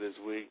stuff for this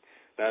week.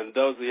 Now,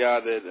 those of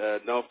y'all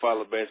that don't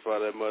follow baseball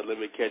that much, let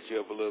me catch you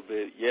up a little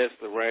bit. Yes,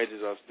 the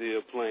Rangers are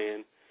still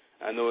playing.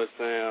 I know it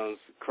sounds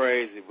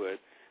crazy, but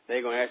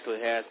they're gonna actually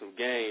have some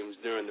games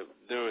during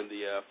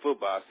the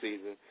football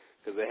season,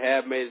 because they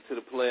have made it to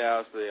the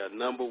playoffs. They are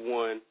number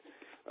one.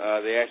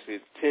 They're actually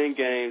 10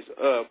 games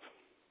up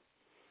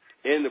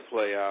in the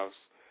playoffs,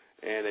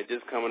 and they're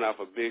just coming off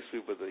a big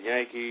sweep of the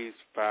Yankees,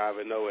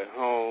 5-0 at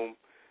home.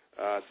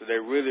 So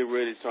they're really,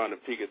 really trying to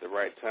peak at the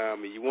right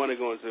time. And you want to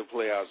go into the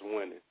playoffs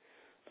winning,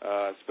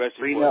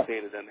 especially for a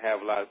team that doesn't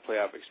have a lot of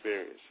playoff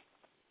experience.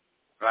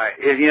 Right.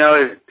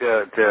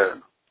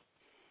 To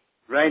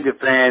Ranger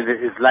fans,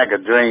 it's like a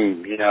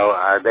dream.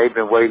 They've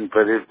been waiting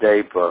for this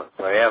day for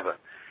forever.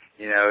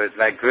 It's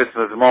like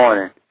Christmas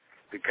morning.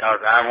 Because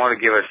I want to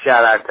give a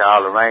shout-out to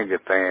all the Ranger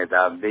fans.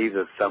 These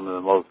are some of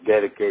the most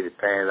dedicated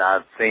fans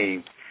I've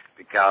seen,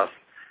 because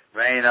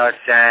rain or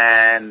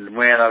shine,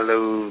 win or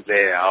lose,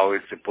 they're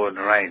always supporting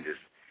the Rangers.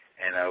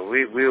 And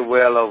we're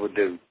well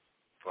overdue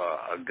for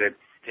a good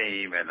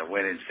team and a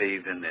winning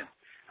season, and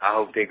I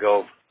hope they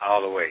go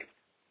all the way.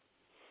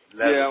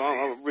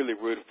 I'm really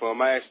rooting for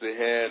them. I actually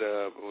had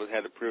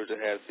the privilege to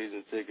have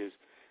season tickets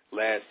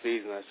last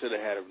season. I should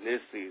have had them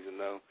this season,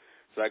 though.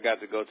 So I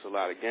got to go to a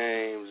lot of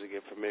games and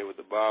get familiar with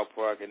the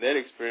ballpark, and that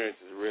experience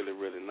is really,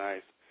 really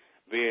nice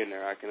being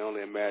there. I can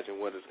only imagine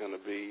what it's going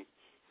to be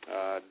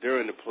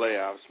during the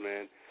playoffs,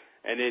 man.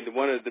 And then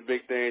one of the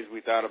big things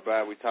we talked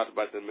about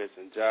them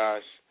missing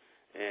Josh.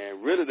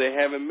 And really, they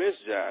haven't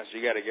missed Josh.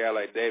 You got a guy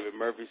like David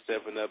Murphy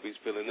stepping up. He's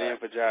filling in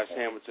for Josh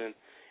Hamilton.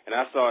 And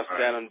I saw a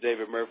stat on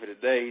David Murphy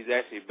today. He's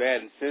actually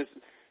batting since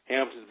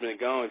Hamilton's been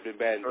gone. He's been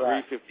batting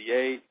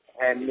 .358.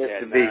 He's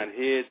had 9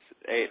 hits,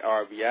 8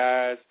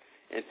 RBIs,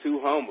 and 2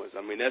 homers.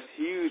 I mean, that's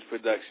huge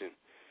production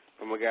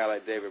from a guy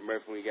like David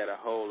Murphy when you got a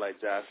hole like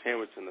Josh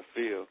Hamilton in the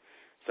field.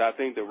 So I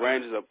think the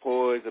Rangers are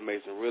poised to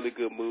make some really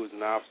good moves in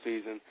the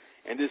offseason.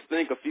 And just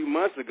think, a few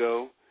months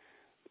ago,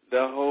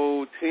 the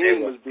whole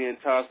team was being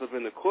tossed up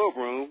in the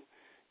courtroom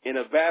in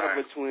a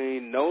battle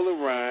between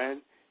Nolan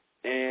Ryan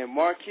and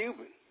Mark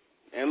Cuban.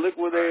 And look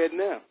where they're at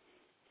now.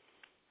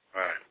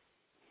 Right.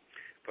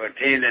 For a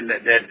team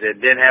that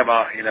didn't have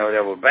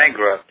that were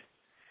bankrupt,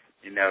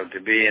 to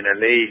be in the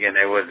league, and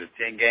there was a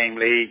 10-game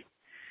league.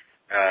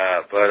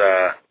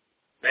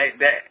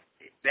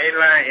 They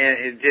learned,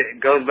 and it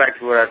goes back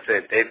to what I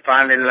said. They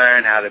finally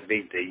learned how to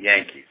beat the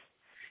Yankees.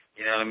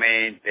 You know what I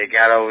mean? They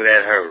got over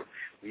that hurdle.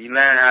 When you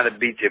learn how to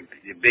beat your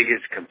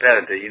biggest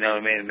competitor, you know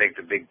what I mean, it makes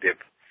a big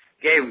difference.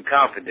 Gave them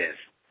confidence,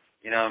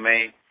 you know what I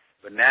mean?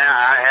 But now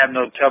I have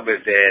no trouble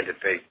if they had to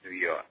face New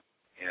York.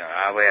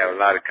 I would have a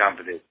lot of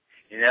confidence.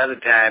 And the other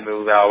time it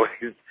was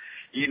always,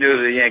 you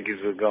knew the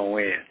Yankees were going to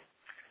win.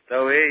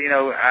 So,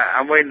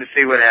 I'm waiting to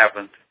see what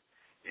happens,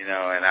 and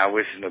I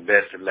wish them the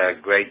best of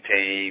luck. Great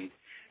team,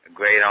 a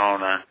great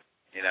owner,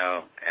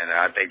 and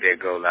I think they'll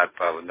go a lot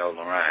further with Nolan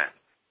Ryan.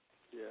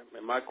 Yeah,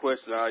 and my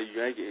question to all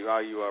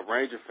you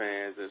Ranger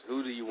fans is,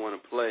 who do you want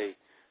to play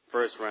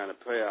first round of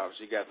playoffs?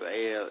 You got the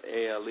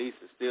AL East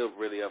is still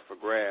really up for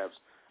grabs,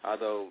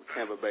 although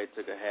Tampa Bay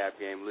took a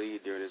half-game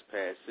lead during this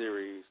past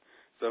series.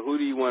 So who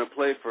do you want to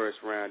play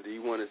first round? Do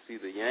you want to see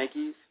the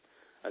Yankees,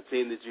 a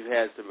team that you've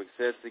had some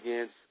success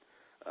against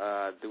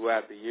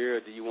throughout the year, or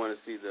do you want to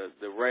see the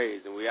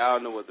Rays? And we all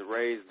know what the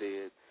Rays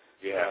did.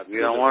 Yeah, we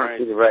don't want to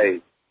see the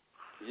Rays.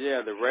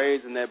 Yeah, the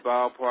Rays in that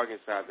ballpark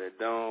inside that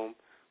dome,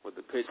 with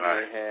the pitching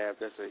they have,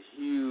 that's a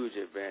huge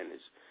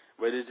advantage.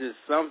 But it's just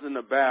something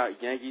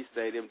about Yankee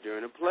Stadium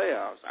during the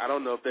playoffs. I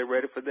don't know if they're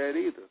ready for that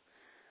either.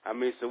 I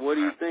mean, so what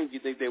do you think? You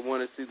think they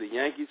want to see the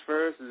Yankees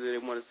first, or do they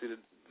want to see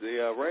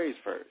the Rays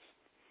first?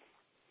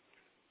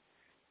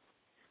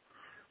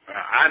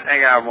 I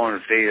think I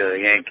want to see the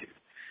Yankees.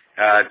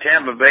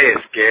 Tampa Bay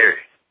is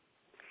scary.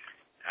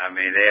 I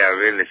mean, they are a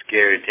really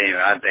scary team.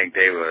 I think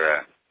they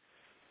would.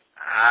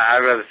 I'd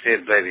rather see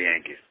it play the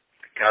Yankees,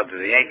 because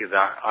the Yankees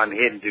aren't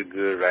hitting too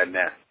good right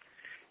now.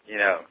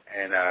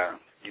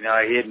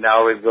 Hitting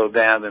always goes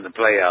down in the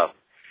playoffs.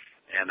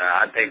 And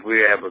I think we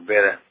have a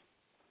better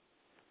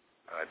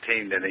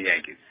team than the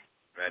Yankees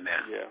right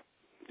now.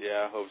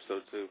 Yeah, I hope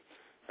so too.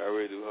 I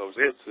really do hope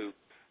so too.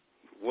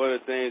 One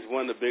of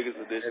the biggest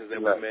additions that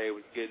we made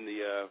was getting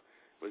the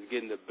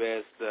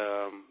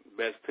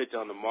best pitcher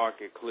on the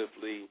market, Cliff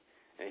Lee,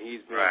 and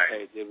he's been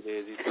paid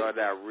dividends. He started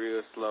out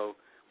real slow,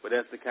 but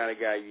that's the kind of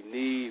guy you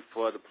need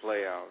for the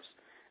playoffs.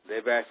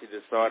 They've actually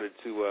decided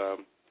to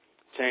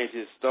change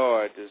his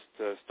start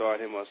to start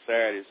him on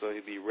Saturday, so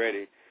he'll be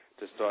ready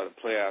to start the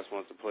playoffs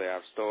once the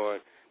playoffs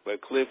start.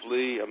 But Cliff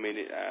Lee, I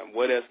mean,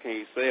 what else can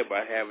you say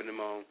about having him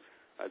on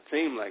a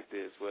team like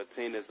this? Well, a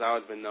team that's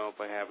always been known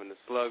for having the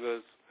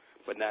sluggers,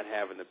 but not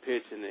having the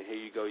pitching, and here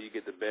you go, you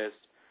get the best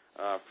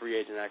free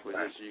agent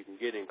acquisition you can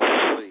get in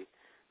Cliff Lee.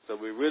 So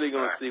we're really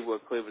going to see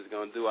what Cliff is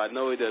going to do. I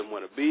know he doesn't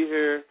want to be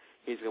here.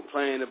 He's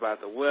complaining about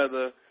the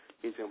weather.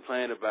 He's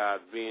complaining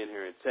about being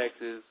here in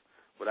Texas.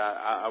 But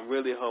I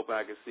really hope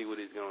I can see what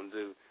he's going to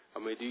do. I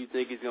mean, do you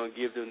think he's going to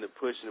give them the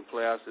push in the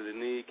playoffs that they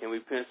need? Can we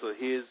pencil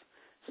his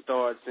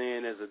starts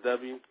in as a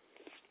W?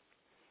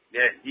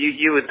 Yeah,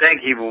 you would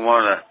think he would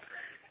want to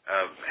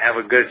have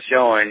a good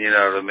showing,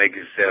 to make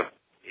himself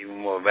even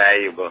more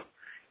valuable.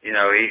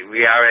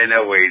 We already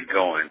know where he's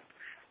going.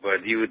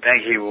 But you would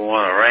think he would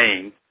want to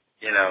reign,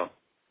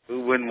 Who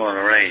wouldn't want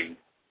to reign?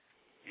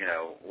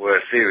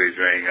 World Series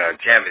ring or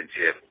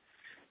championship.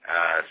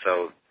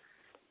 So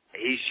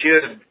he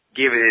should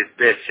give it his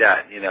best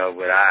shot,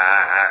 but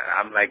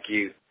I'm like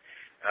you.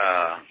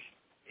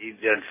 He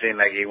doesn't seem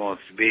like he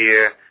wants to be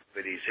here,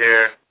 but he's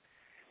here.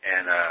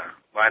 And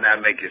why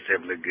not make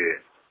yourself look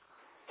good?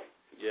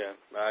 Yeah,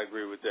 I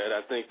agree with that.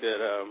 I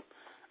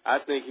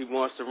think he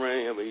wants to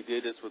reign. I mean, he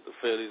did this with the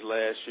Phillies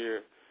last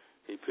year.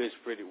 He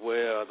pitched pretty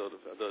well,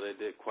 although they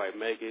didn't quite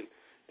make it.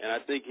 And I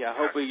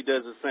hope he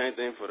does the same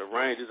thing for the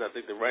Rangers. I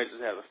think the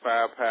Rangers have the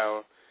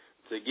firepower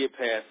to get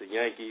past the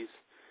Yankees.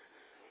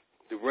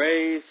 The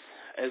Rays,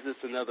 that's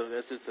just another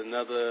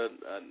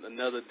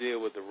deal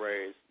with the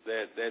Rays.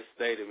 That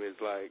stadium is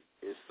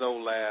so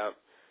loud,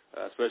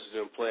 especially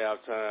during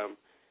playoff time,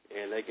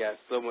 and they got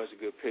so much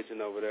good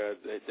pitching over there.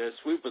 Their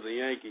sweep of the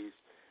Yankees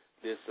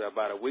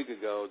about a week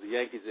ago, the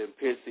Yankees didn't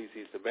pitch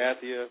CC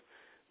Sabathia.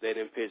 They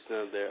didn't pitch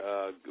none of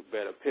their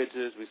better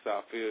pitchers. We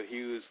saw Phil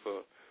Hughes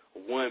for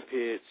one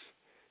pitch.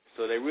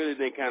 So they really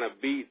didn't kind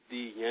of beat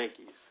the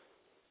Yankees,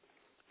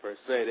 per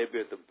se. They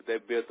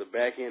built the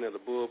back end of the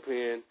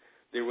bullpen.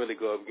 They really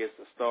go up against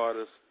the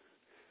starters.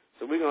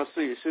 So we're going to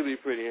see. It should be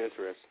pretty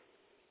interesting.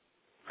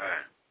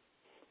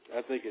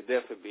 I think it'd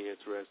definitely be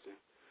interesting.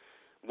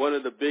 One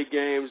of the big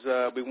games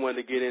we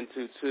wanted to get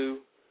into, too,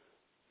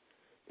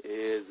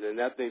 is,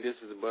 and I think this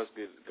is going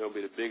to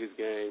be the biggest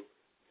game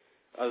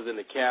other than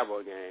the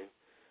Cowboy game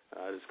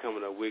this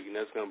coming up week, and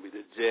that's going to be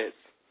the Jets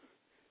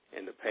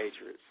and the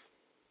Patriots.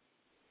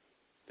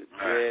 The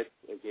Jets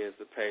against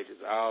the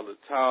Patriots. All the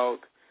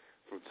talk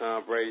from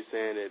Tom Brady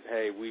saying that,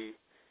 hey, we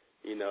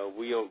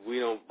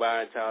don't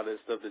buy into all this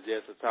stuff the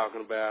Jets are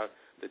talking about.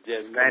 The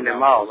Jets coming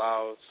out with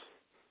laws.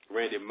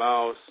 Randy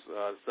Moss,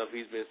 stuff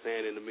he's been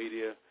saying in the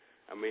media.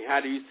 I mean,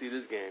 how do you see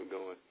this game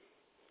going?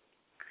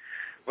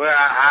 Well,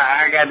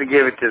 I got to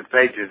give it to the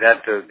Patriots.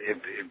 If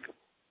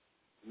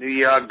New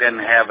York doesn't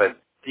have a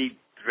deep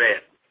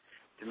threat,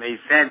 to me,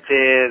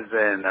 Sanchez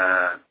and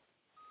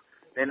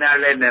they're not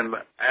letting them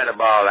add the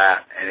ball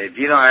out. And if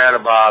you don't add the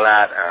ball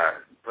out,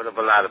 put up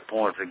a lot of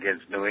points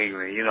against New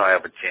England, you don't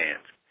have a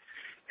chance.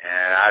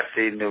 And I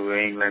see New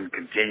England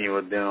continue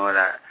doing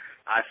that.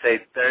 I say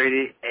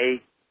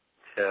 38-10.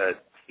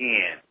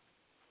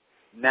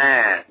 9.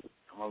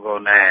 I'm gonna go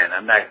 9.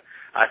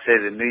 I say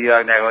that New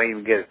York not gonna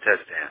even get a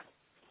touchdown.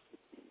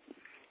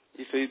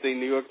 You say you think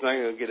New York's not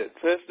gonna get a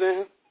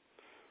touchdown?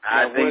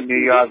 I think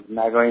New York's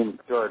not gonna even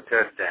throw a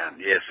touchdown.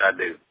 Yes, I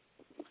do.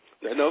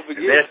 Now, don't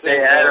forget, unless they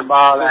add the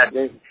ball out,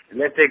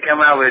 unless they come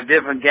out with a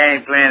different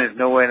game plan, there's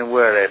nowhere in the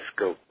world that's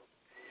scope.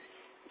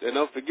 And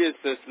don't forget,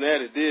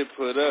 Cincinnati did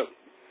put up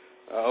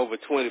over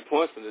 20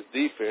 points in this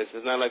defense.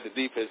 It's not like the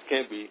defense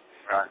can't be.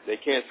 Right. They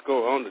can't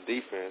score on the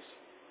defense.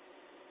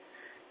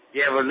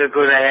 Yeah, but look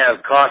who they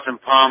have: Carson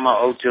Palmer,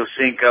 Ocho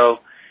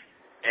Cinco,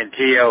 and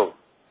T.O.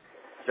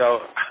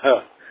 So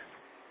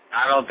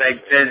I don't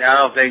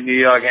think New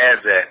York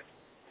has that.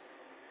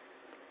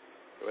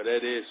 Well,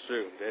 that is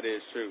true. That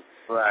is true.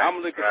 Right,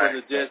 I'm looking for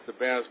the Jets to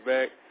bounce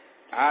back.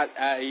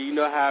 You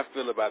know how I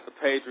feel about the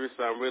Patriots,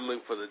 so I'm really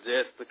looking for the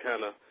Jets to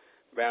kind of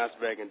bounce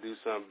back and do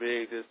something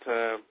big this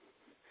time.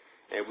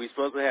 And we're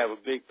supposed to have a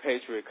big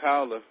Patriot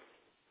calling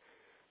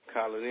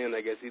in.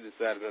 I guess he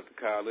decided not to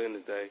call in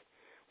today.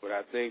 But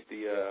I think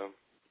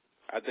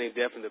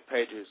definitely the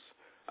Patriots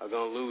are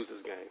going to lose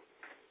this game.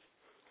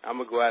 I'm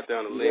going to go out there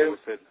on a limb and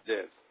set the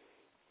Jets.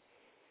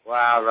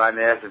 Wow, right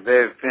now, that's a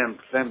very thin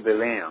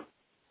limb.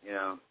 You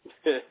know,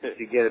 if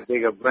you get a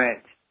bigger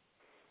branch,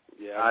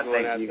 I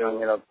think you're going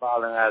to end up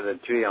falling out of the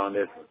tree on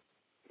this one.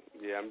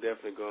 Yeah, I'm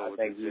definitely going with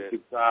the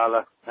Jets.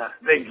 I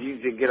think you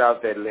should get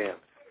off that limb.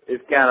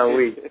 It's kind of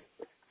weak.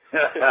 I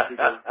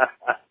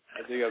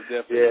think I'm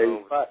definitely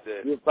going with the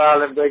Jets. You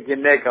fall and break your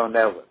neck on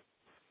that one.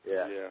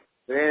 Yeah.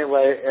 But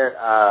anyway,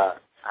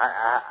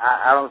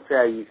 I don't see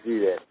how you see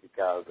that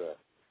because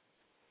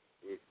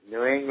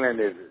New England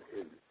is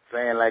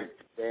playing like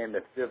they're in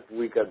the 5th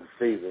week of the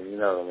season, you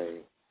know what I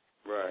mean?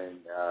 Right. And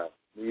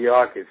New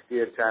York is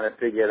still trying to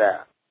figure it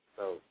out.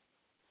 So,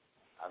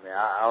 I mean,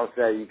 I don't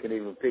say you can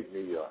even pick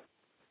New York.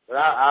 But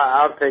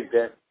I'll take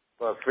that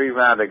for a free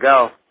round of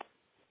golf.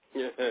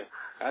 Yeah,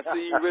 I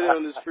see you really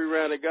on this free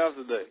round of golf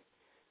today.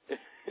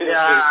 Yeah,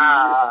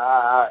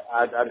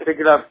 I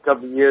picked it up a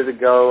couple of years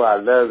ago. I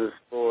love the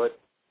sport.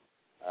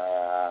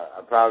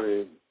 I'll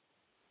probably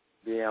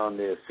be on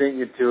the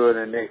senior tour in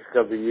the next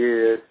couple of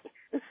years.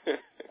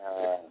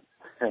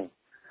 And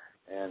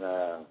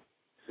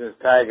since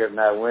Tiger's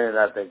not winning,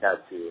 I think I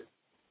should.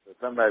 So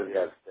somebody's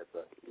got to step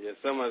up. Yeah,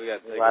 somebody's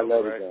got to take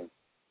over, right? Again.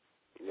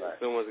 Yeah, right.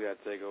 Someone's got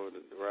to take over,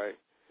 right?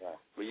 Right.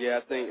 But yeah,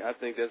 I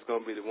think that's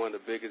going to be one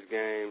of the biggest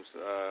games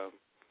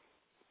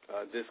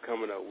this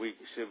coming up week.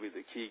 It should be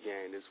the key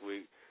game this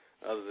week.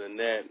 Other than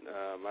that,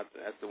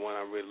 that's the one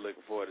I'm really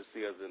looking forward to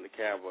see, other than the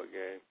Cowboy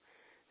game.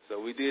 So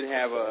we did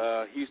have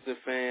a Houston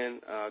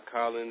fan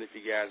call in. If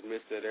you guys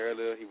missed that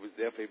earlier, he was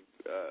definitely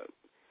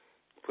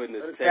putting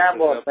his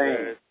Texans up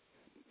there.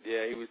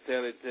 Yeah, he was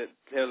telling us that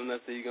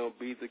he's going to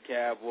beat the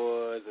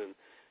Cowboys, and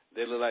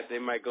they look like they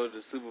might go to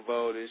the Super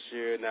Bowl this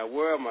year. Now,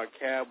 where are my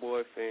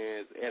Cowboy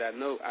fans? And I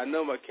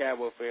know my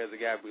Cowboy fans are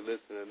got to be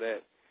listening to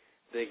that,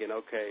 thinking,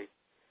 okay,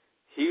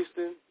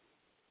 Houston,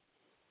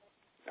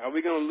 are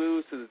we going to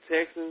lose to the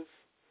Texans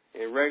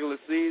in regular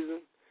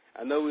season?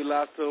 I know we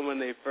lost to them in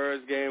their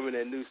first game in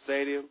that new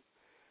stadium,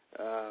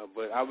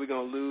 but are we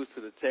going to lose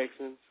to the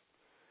Texans?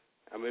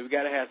 I mean, we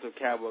got to have some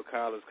Cowboy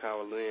callers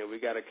calling in. We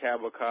got a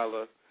Cowboy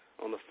caller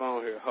on the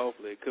phone here,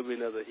 hopefully. It could be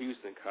another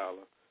Houston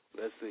caller.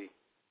 Let's see.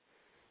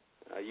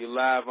 You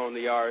live on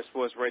the RS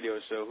Sports Radio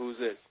Show. Who's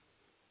this?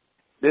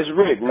 This is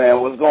Rick,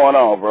 man. What's going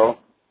on, bro?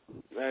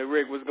 Hey,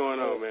 Rick, what's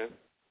going on, man?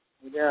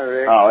 Yeah,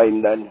 Rick. Oh,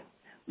 ain't nothing.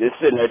 Just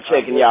sitting there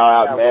checking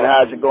y'all out, man.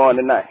 How's it going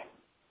tonight?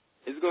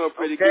 It's going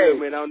pretty good,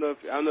 man. I don't know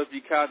if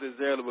you caught this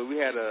earlier, but we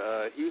had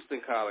a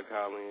Houston caller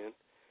call in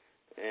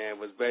and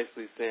was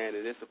basically saying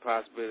that it's a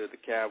possibility that the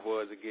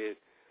Cowboys will get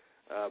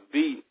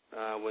beat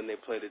when they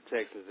play the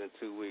Texans in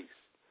 2 weeks.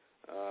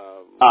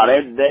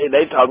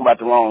 They talking about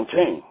the wrong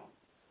team.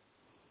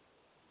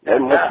 They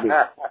must be.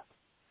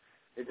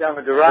 They're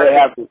talking about the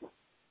right team.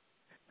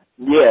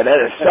 Yeah, that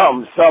is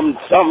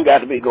something got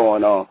to be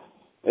going on.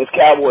 It's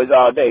Cowboys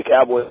all day.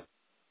 Cowboys.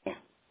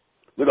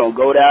 But We're gonna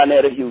go down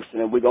there to Houston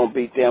and we're gonna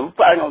beat them. We're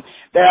probably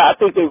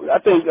gonna. I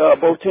think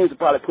both teams will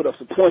probably put up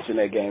some points in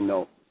that game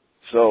though.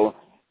 So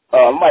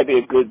it might be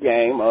a good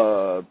game.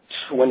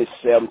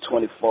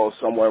 27-24,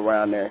 somewhere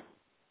around there.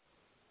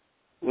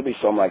 It'll be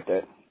something like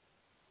that.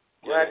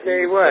 Well, I tell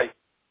you what.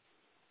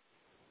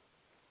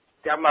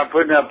 Talking about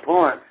putting up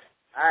points.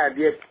 I have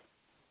yet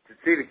to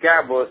see the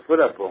Cowboys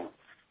put up points.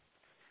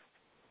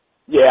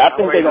 Yeah, I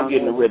think they're gonna get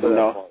in the rhythm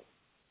though.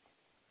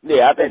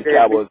 Yeah, I think the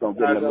Cowboys gonna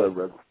get in the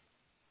rhythm.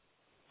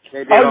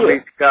 They're gonna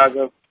beat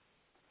Chicago.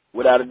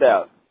 Without a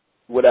doubt.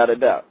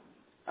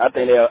 I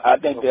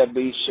think they'll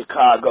beat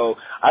Chicago.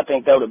 I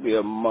think that'll be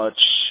a much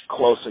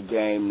closer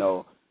game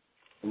though.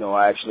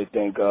 I actually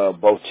think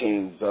both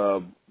teams'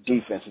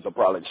 defenses will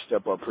probably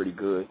step up pretty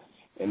good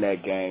in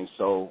that game.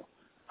 So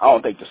I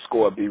don't think the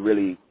score will be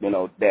really,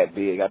 that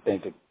big. I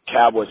think the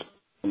Cowboys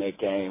in that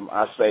game,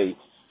 I say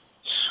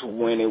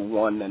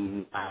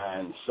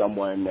 21-9,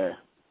 somewhere in there.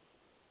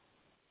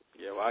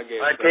 Yeah, well,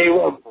 I tell you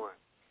what,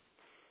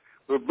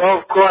 with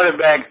both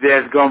quarterbacks,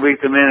 there's going to be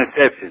some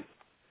interceptions.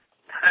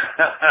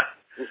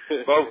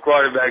 Both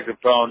quarterbacks are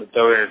prone to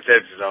throw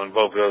interceptions on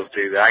both of those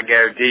teams. I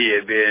guarantee you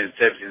it'll be an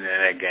interception in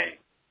that game.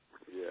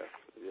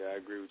 Yeah, I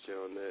agree with you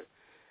on that.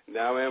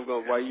 Now I am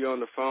going, while you're on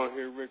the phone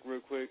here, Rick, real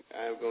quick,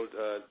 I am going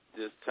to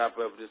just chop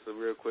up just a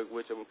real quick,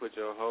 which I'm going to put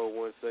you on hold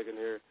 1 second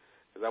here,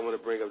 because I want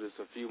to bring up just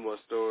a few more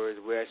stories.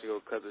 We're actually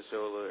going to cut the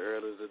show a little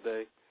earlier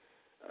today.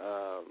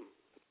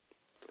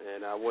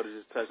 And I want to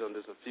just touch on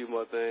just a few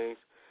more things.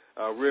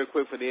 Real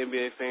quick for the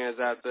NBA fans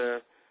out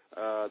there,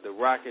 the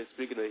Rockets,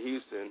 speaking of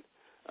Houston,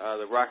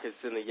 the Rockets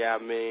sending Yao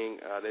Ming,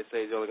 they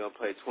say he's only going to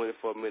play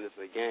 24 minutes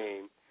a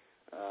game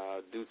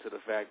due to the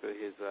fact that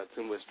he's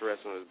too much stress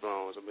on his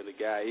bones. I mean, the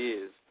guy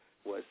is,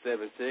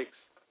 7'6"?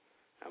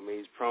 I mean,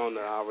 he's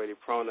already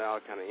prone to all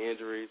kind of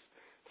injuries.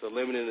 So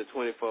limiting the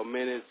 24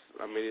 minutes,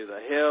 I mean, it's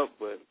a help,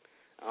 but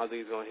I don't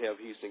think it's going to help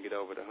Houston get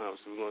over the hump.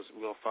 So we're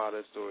going to follow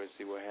that story and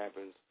see what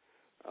happens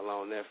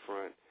along that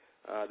front.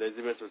 There's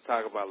been some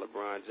talk about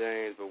LeBron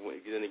James, but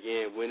then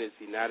again, when is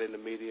he not in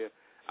the media?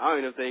 I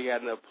don't even know if they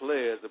got enough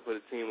players to put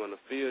a team on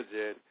the field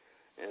yet,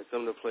 and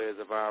some of the players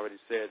have already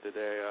said that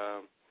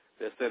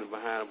they're standing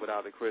behind him with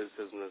all the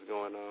criticism that's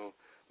going on.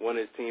 One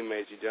of his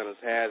teammates,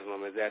 Udonis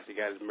Haslem, has actually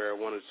got his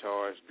marijuana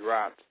charge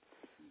dropped,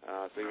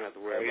 so you don't have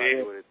to worry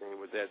about doing anything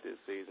with that this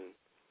season.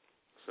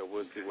 So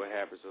we'll see what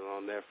happens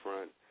on that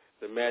front.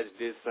 The Magic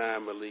did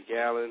sign Malik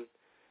Allen.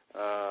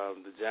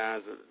 The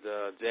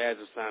Jazz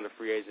have signed a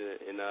free agent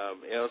in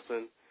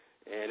Elson.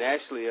 And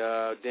actually,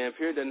 Dan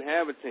Pierre doesn't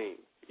have a team.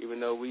 Even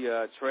though we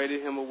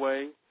traded him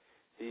away,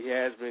 he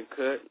has been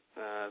cut.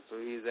 So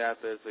he's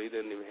out there, so he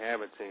doesn't even have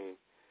a team.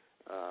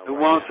 Who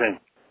wants him?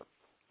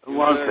 Who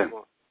wants him?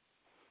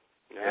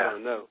 I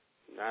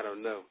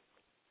don't know.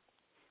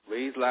 But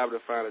he's liable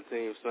to find a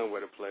team somewhere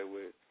to play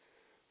with.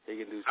 He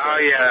can do something. Oh,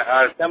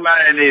 yeah.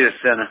 Somebody needs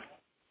a center.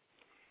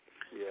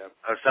 Yeah.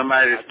 Or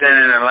somebody to stand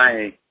in the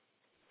lane.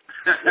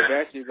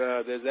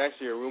 There's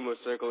actually a rumor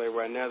circulating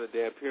right now that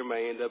Dan Pierre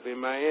may end up in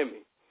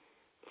Miami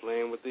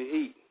playing with the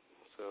Heat.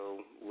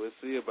 So we'll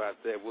see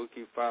about that. We'll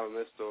keep following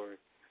that story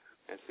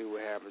and see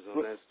what happens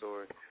on that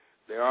story.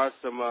 There are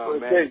some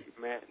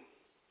Matt.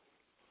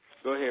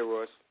 Go ahead,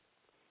 Royce.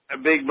 A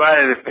big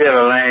body to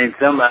fill a lane,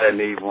 somebody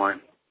needs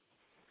one.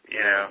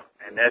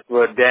 And that's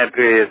what Dan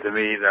Pierre is to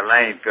me. He's a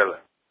lane filler.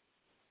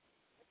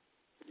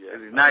 Yeah.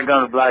 He's not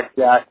going to block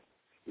shots.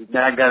 He's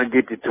not going to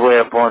get you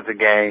 12 points a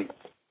game.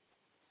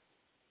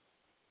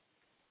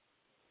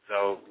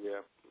 So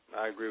yeah,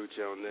 I agree with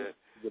you on that.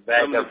 The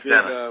backup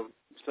center.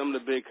 Some of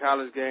the big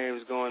college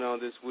games going on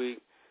this week.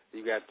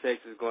 You got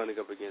Texas going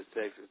up against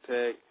Texas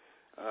Tech.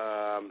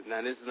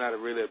 Now this is not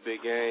really a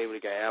big game. We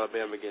got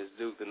Alabama against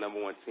Duke, the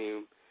number one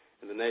team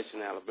in the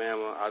nation,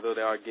 Alabama. Although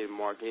they are getting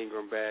Mark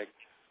Ingram back,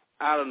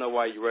 I don't know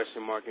why you're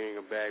rushing Mark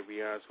Ingram back. To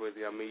be honest with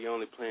you, I mean you're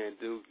only playing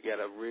Duke. You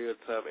got a real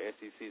tough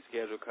SEC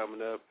schedule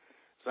coming up,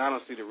 so I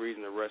don't see the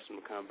reason to rush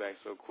him to come back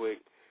so quick.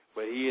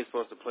 But he is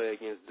supposed to play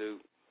against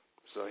Duke.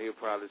 So he'll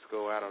probably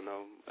score,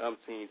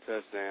 umpteen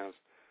touchdowns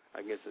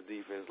against a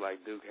defense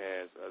like Duke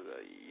has.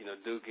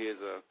 Duke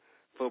is a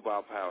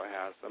football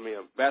powerhouse. I mean,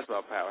 a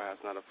basketball powerhouse,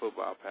 not a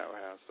football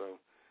powerhouse. So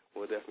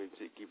we'll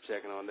definitely keep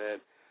checking on that.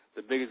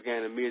 The biggest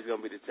game to me is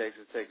going to be the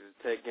Texas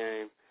Tech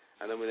game.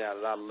 I know we have a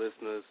lot of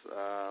listeners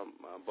on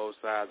both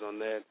sides on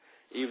that.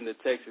 Even the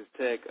Texas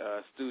Tech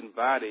student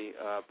body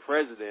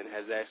president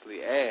has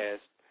actually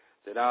asked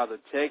that all the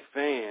Tech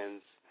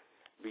fans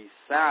be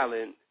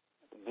silent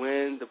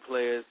when the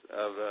players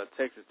of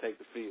Texas take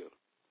the field.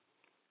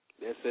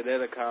 They said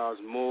that'll cause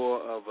more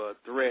of a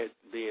threat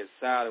being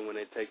silent when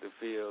they take the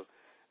field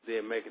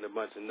than making a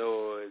bunch of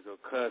noise or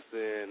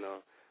cussing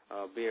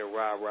or being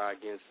rah-rah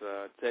against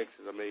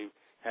Texas. I mean,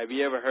 have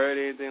you ever heard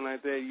anything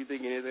like that? You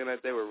think anything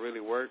like that would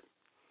really work?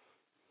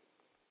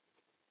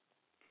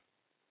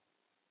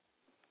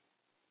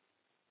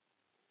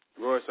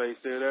 Royce, are you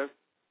still there?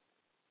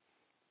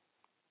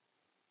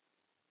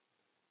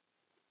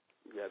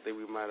 Yeah, I think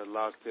we might have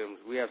lost him.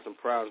 We have some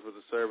problems with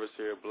the service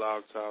here at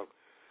Blog Talk.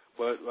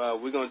 But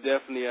we're going to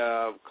definitely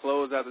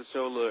close out the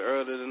show a little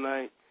earlier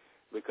tonight.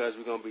 because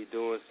we're going to be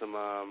doing some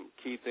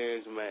key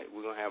things.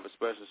 We're going to have a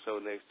special show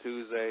next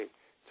Tuesday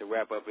to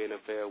wrap up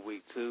NFL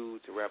Week 2,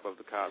 to wrap up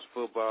the college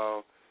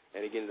football,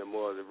 and to get into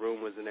more of the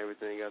rumors and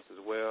everything else as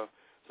well.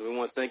 So we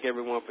want to thank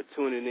everyone for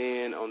tuning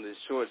in on this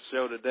short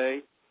show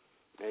today.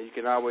 And you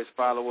can always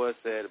follow us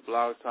at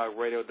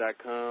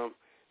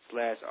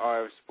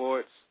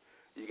blogtalkradio.com/RFSports.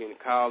 You can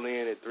call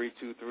in at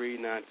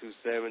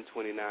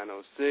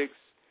 323-927-2906.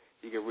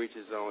 You can reach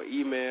us on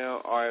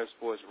email,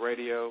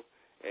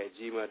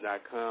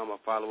 rfsportsradio@gmail.com, or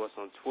follow us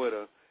on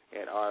Twitter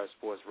at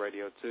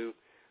rfsportsradio too.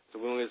 So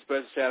we want to give a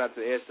special shout-out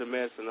to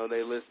SMS. I know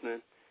they're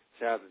listening.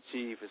 Shout out to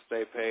Chief and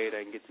Stay Paid.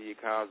 I can get to your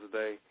calls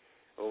today.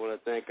 I want to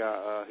thank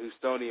our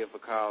Houstonian for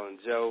calling,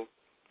 Joe.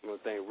 I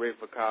want to thank Rick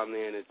for calling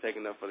in and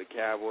taking up for the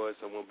Cowboys.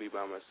 I won't be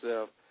by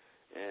myself.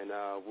 And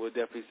we'll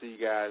definitely see you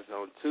guys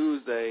on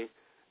Tuesday,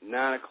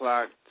 9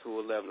 o'clock to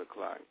 11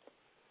 o'clock.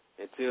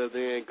 Until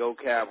then, go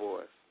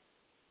Cowboys.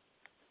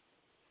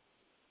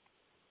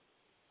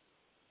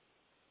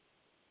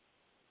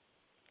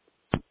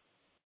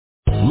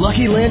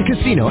 Lucky Land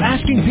Casino,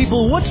 asking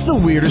people, what's the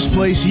weirdest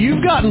place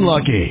you've gotten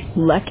lucky?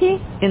 Lucky?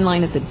 In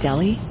line at the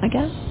deli, I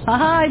guess?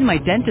 Aha, in my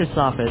dentist's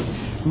office.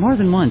 More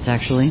than once,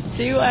 actually.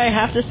 Do I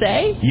have to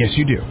say? Yes,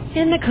 you do.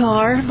 In the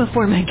car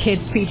before my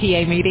kids'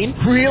 PTA meeting.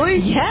 Really?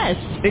 Yes.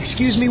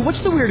 Excuse me, what's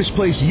the weirdest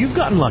place you've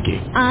gotten lucky?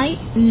 I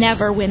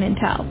never win and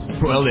tell.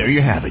 Well, there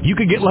you have it. You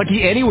can get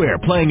lucky anywhere,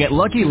 playing at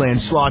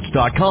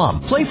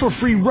LuckyLandSlots.com. Play for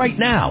free right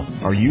now.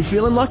 Are you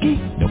feeling lucky?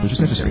 No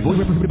purchase necessary. Void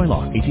where prohibited by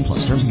law.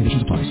 18+. Terms and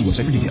conditions apply. See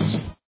website for details.